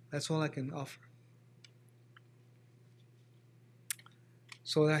people. That's all I can offer.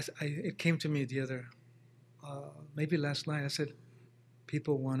 So it came to me the other, maybe last night, I said,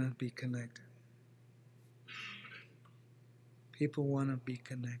 people want to be connected. People want to be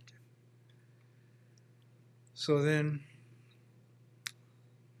connected. So then,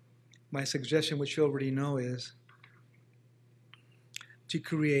 my suggestion, which you already know, is to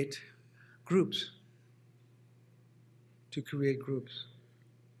create groups. To create groups,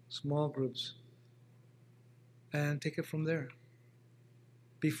 small groups, and take it from there.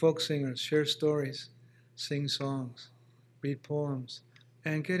 Be folk singers, share stories, sing songs, read poems,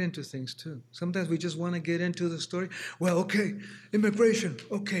 and get into things too. Sometimes we just want to get into the story. Well, okay, immigration,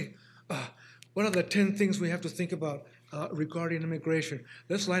 okay. What are the 10 things we have to think about regarding immigration?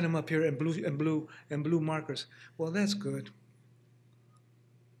 Let's line them up here in blue markers. Well, that's good.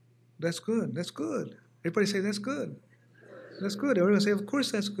 That's good. That's good. Everybody say that's good. That's good. Everyone say, of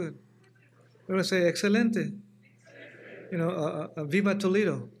course, that's good. Everyone say, excelente. You know, viva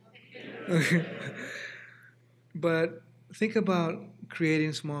Toledo. But think about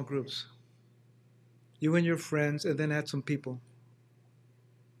creating small groups. You and your friends, and then add some people.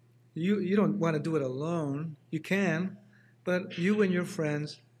 You don't want to do it alone. You can, but you and your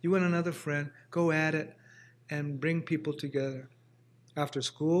friends, you and another friend, go at it and bring people together. After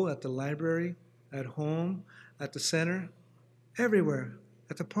school, at the library, at home, at the center, everywhere,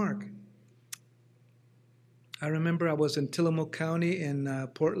 at the park. I remember I was in Tillamook County in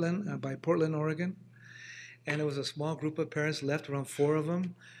Portland, by Portland, Oregon, and it was a small group of parents left, around 4 of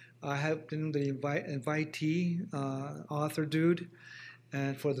them. I had been the invitee, author dude,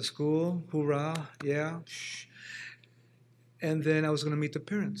 and for the school, hoorah, yeah. And then I was going to meet the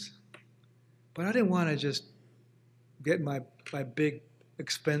parents. But I didn't want to just get my big,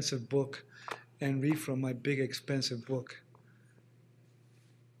 expensive book and read from my big, expensive book.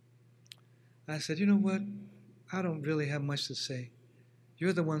 I said, you know what? I don't really have much to say.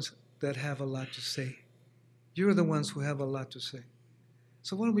 You're the ones that have a lot to say. You're the ones who have a lot to say.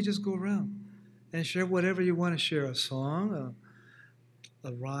 So why don't we just go around and share whatever you want to share, a song,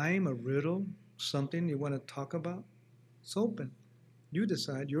 a rhyme, a riddle, something you want to talk about? It's open. You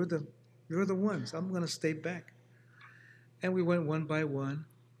decide. You're You're the ones. I'm going to stay back. And we went one by one.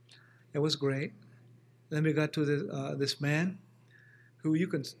 It was great. Then we got to this man who he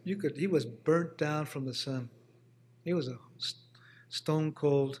was burnt down from the sun. He was a stone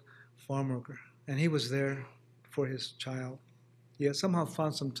cold farm worker, and he was there for his child. He had somehow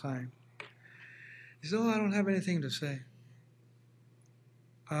found some time. He said, "Oh, I don't have anything to say,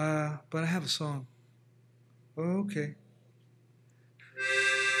 but I have a song." "Oh, okay."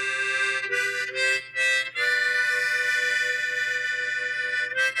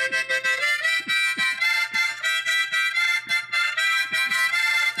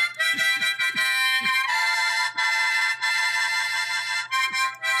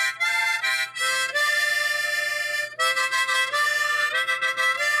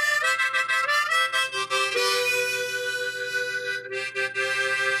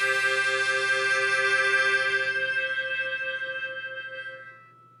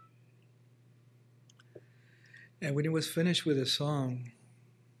 And when he was finished with his song,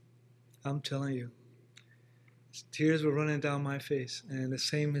 I'm telling you, tears were running down my face. And the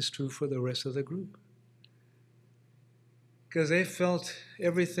same is true for the rest of the group. Because they felt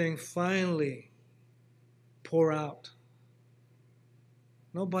everything finally pour out.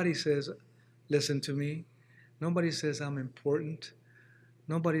 Nobody says, "Listen to me." Nobody says, "I'm important."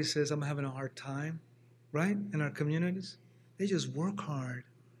 Nobody says, "I'm having a hard time," right? In our communities, they just work hard.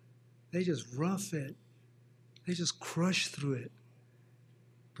 They just rough it. They just crush through it.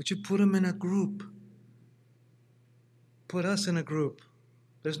 But you put them in a group. Put us in a group.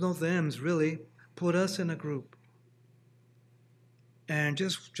 There's no thems, really. Put us in a group. And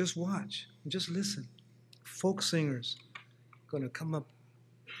just watch. Just listen. Folk singers are going to come up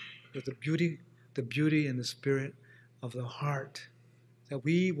with the beauty and the spirit of the heart that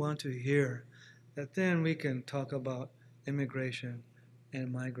we want to hear. That then we can talk about immigration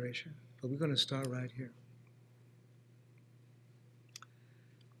and migration. But we're going to start right here.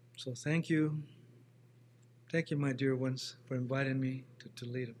 So thank you. Thank you, my dear ones, for inviting me to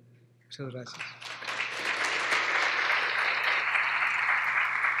Toledo. Muchas gracias.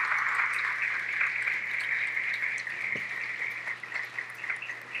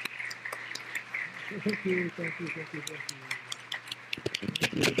 Thank you, thank you, thank you, thank you.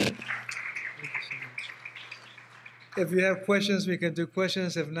 Thank you so much. If you have questions, we can do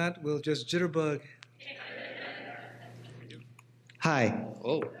questions. If not, we'll just jitterbug. Hi.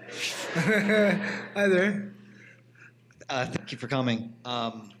 Oh, Hi there. thank you for coming.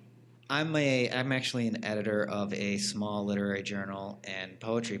 I'm actually an editor of a small literary journal and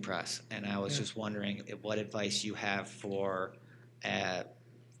poetry press, and I was just wondering what advice you have for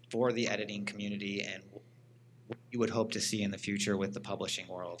the editing community and what you would hope to see in the future with the publishing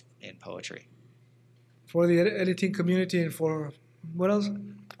world in poetry. For the editing community and for what else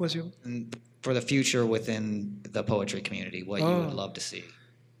was you? And for the future within the poetry community, what you would love to see.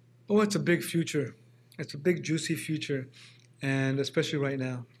 Oh, it's a big future. It's a big, juicy future, and especially right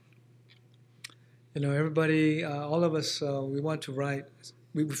now. You know, everybody, all of us, we want to write.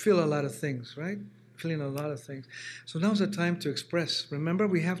 We feel a lot of things, right? Feeling a lot of things. So now's the time to express. Remember,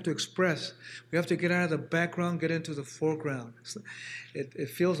 we have to express. We have to get out of the background, get into the foreground. It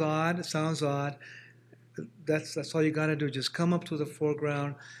feels odd. It sounds odd. That's all you got to do. Just come up to the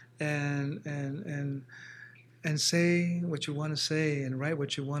foreground and say what you want to say and write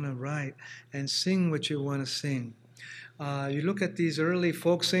what you want to write and sing what you want to sing. You look at these early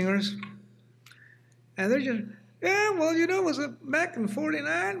folk singers, and they're just, yeah, well, you know, it was back in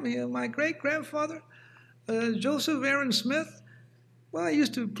 49, my great-grandfather, Joseph Aaron Smith, well, he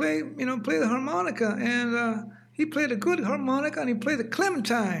used to play the harmonica, and he played a good harmonica, and he played the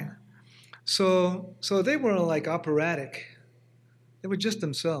clementine. So they were like operatic. They were just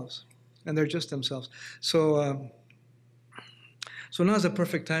themselves, and they're just themselves. So now's the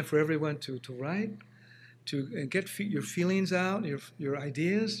perfect time for everyone to write, to get your feelings out, your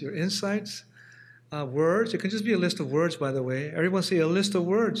ideas, your insights, words. It can just be a list of words, by the way. Everyone say a list of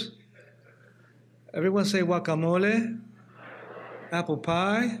words. Everyone say guacamole, apple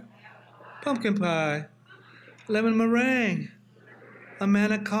pie, pumpkin pie, lemon meringue,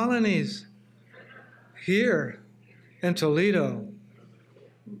 Amana colonies. Here in Toledo,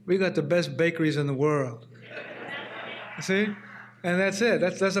 we got the best bakeries in the world. You see? And that's it.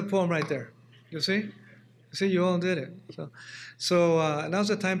 That's a poem right there. You see? You see, you all did it. So now's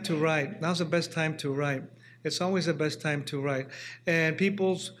the time to write. Now's the best time to write. It's always the best time to write. And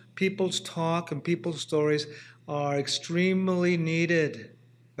people's talk and people's stories are extremely needed.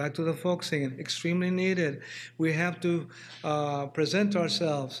 Back to the folk singing, extremely needed. We have to present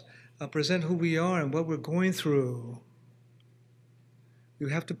ourselves, present who we are and what we're going through. You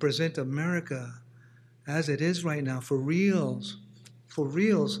have to present America as it is right now, for reals. For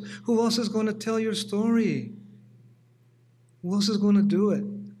reals. Who else is going to tell your story? Who else is going to do it?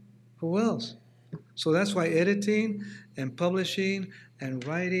 Who else? So that's why editing and publishing and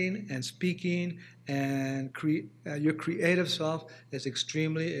writing and speaking and your creative self is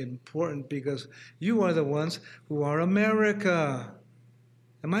extremely important, because you are the ones who are America.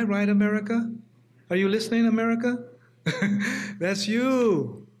 Am I right, America? Are you listening, America? That's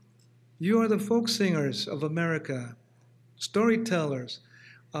you. You are the folk singers of America, storytellers,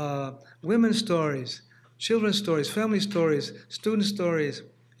 women's stories, children's stories, family stories, student stories.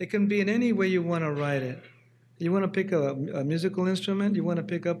 It can be in any way you want to write it. You want to pick a musical instrument? You want to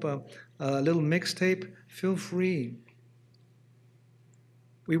pick up a little mixtape? Feel free.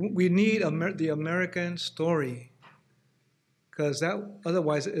 We need the American story, because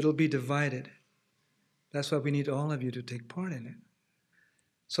otherwise it'll be divided. That's why we need all of you to take part in it.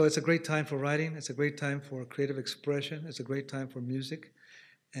 So it's a great time for writing. It's a great time for creative expression. It's a great time for music.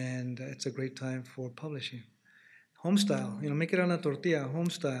 And it's a great time for publishing. Homestyle, make it on a tortilla,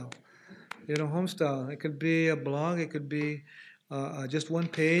 homestyle. Homestyle. It could be a blog. It could be just one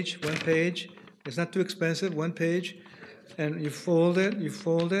page. It's not too expensive, one page. And you fold it,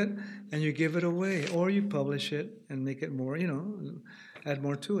 and you give it away. Or you publish it and make it more, add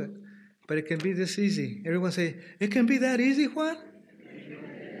more to it. But it can be this easy. Everyone say, it can be that easy, Juan?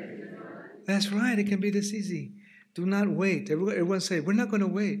 That's right, it can be this easy. Do not wait. Everyone say, we're not going to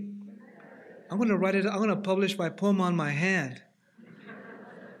wait. I'm going to write it. I'm going to publish my poem on my hand.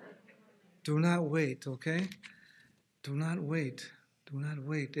 Do not wait, okay? Do not wait. Do not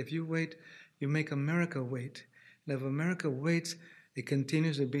wait. If you wait, you make America wait. And if America waits, it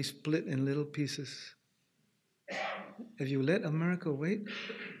continues to be split in little pieces. If you let America wait,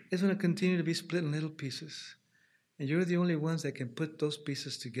 it's going to continue to be split in little pieces. And you're the only ones that can put those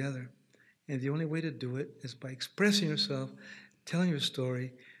pieces together. And the only way to do it is by expressing yourself, telling your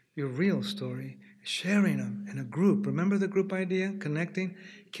story, your real story, sharing them in a group. Remember the group idea? Connecting?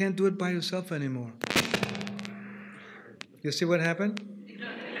 You can't do it by yourself anymore. You see what happened?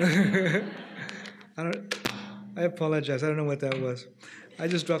 I apologize. I don't know what that was. I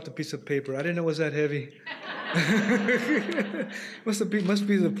just dropped a piece of paper. I didn't know it was that heavy. must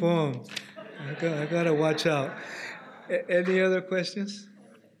be the poem. I gotta watch out. Any other questions?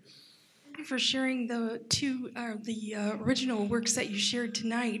 Thank you for sharing the original works that you shared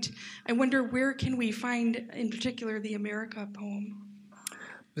tonight. I wonder, where can we find, in particular, the America poem?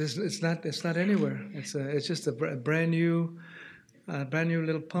 It's not anywhere. It's just a brand new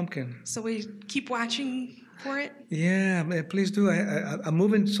little pumpkin. So we keep watching for it? Yeah, please do. I'm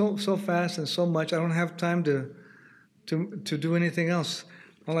moving so fast and so much. I don't have time to do anything else.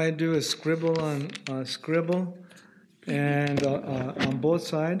 All I do is scribble and on both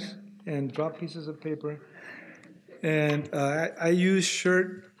sides, and drop pieces of paper. And I use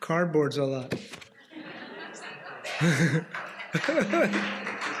shirt cardboards a lot.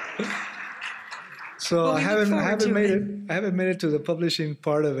 So well, I haven't made it to the publishing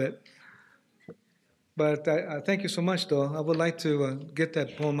part of it. But thank you so much, though. I would like to get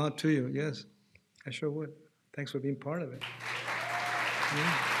that poem out to you. Yes, I sure would. Thanks for being part of it.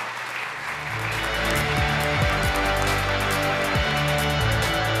 Yeah.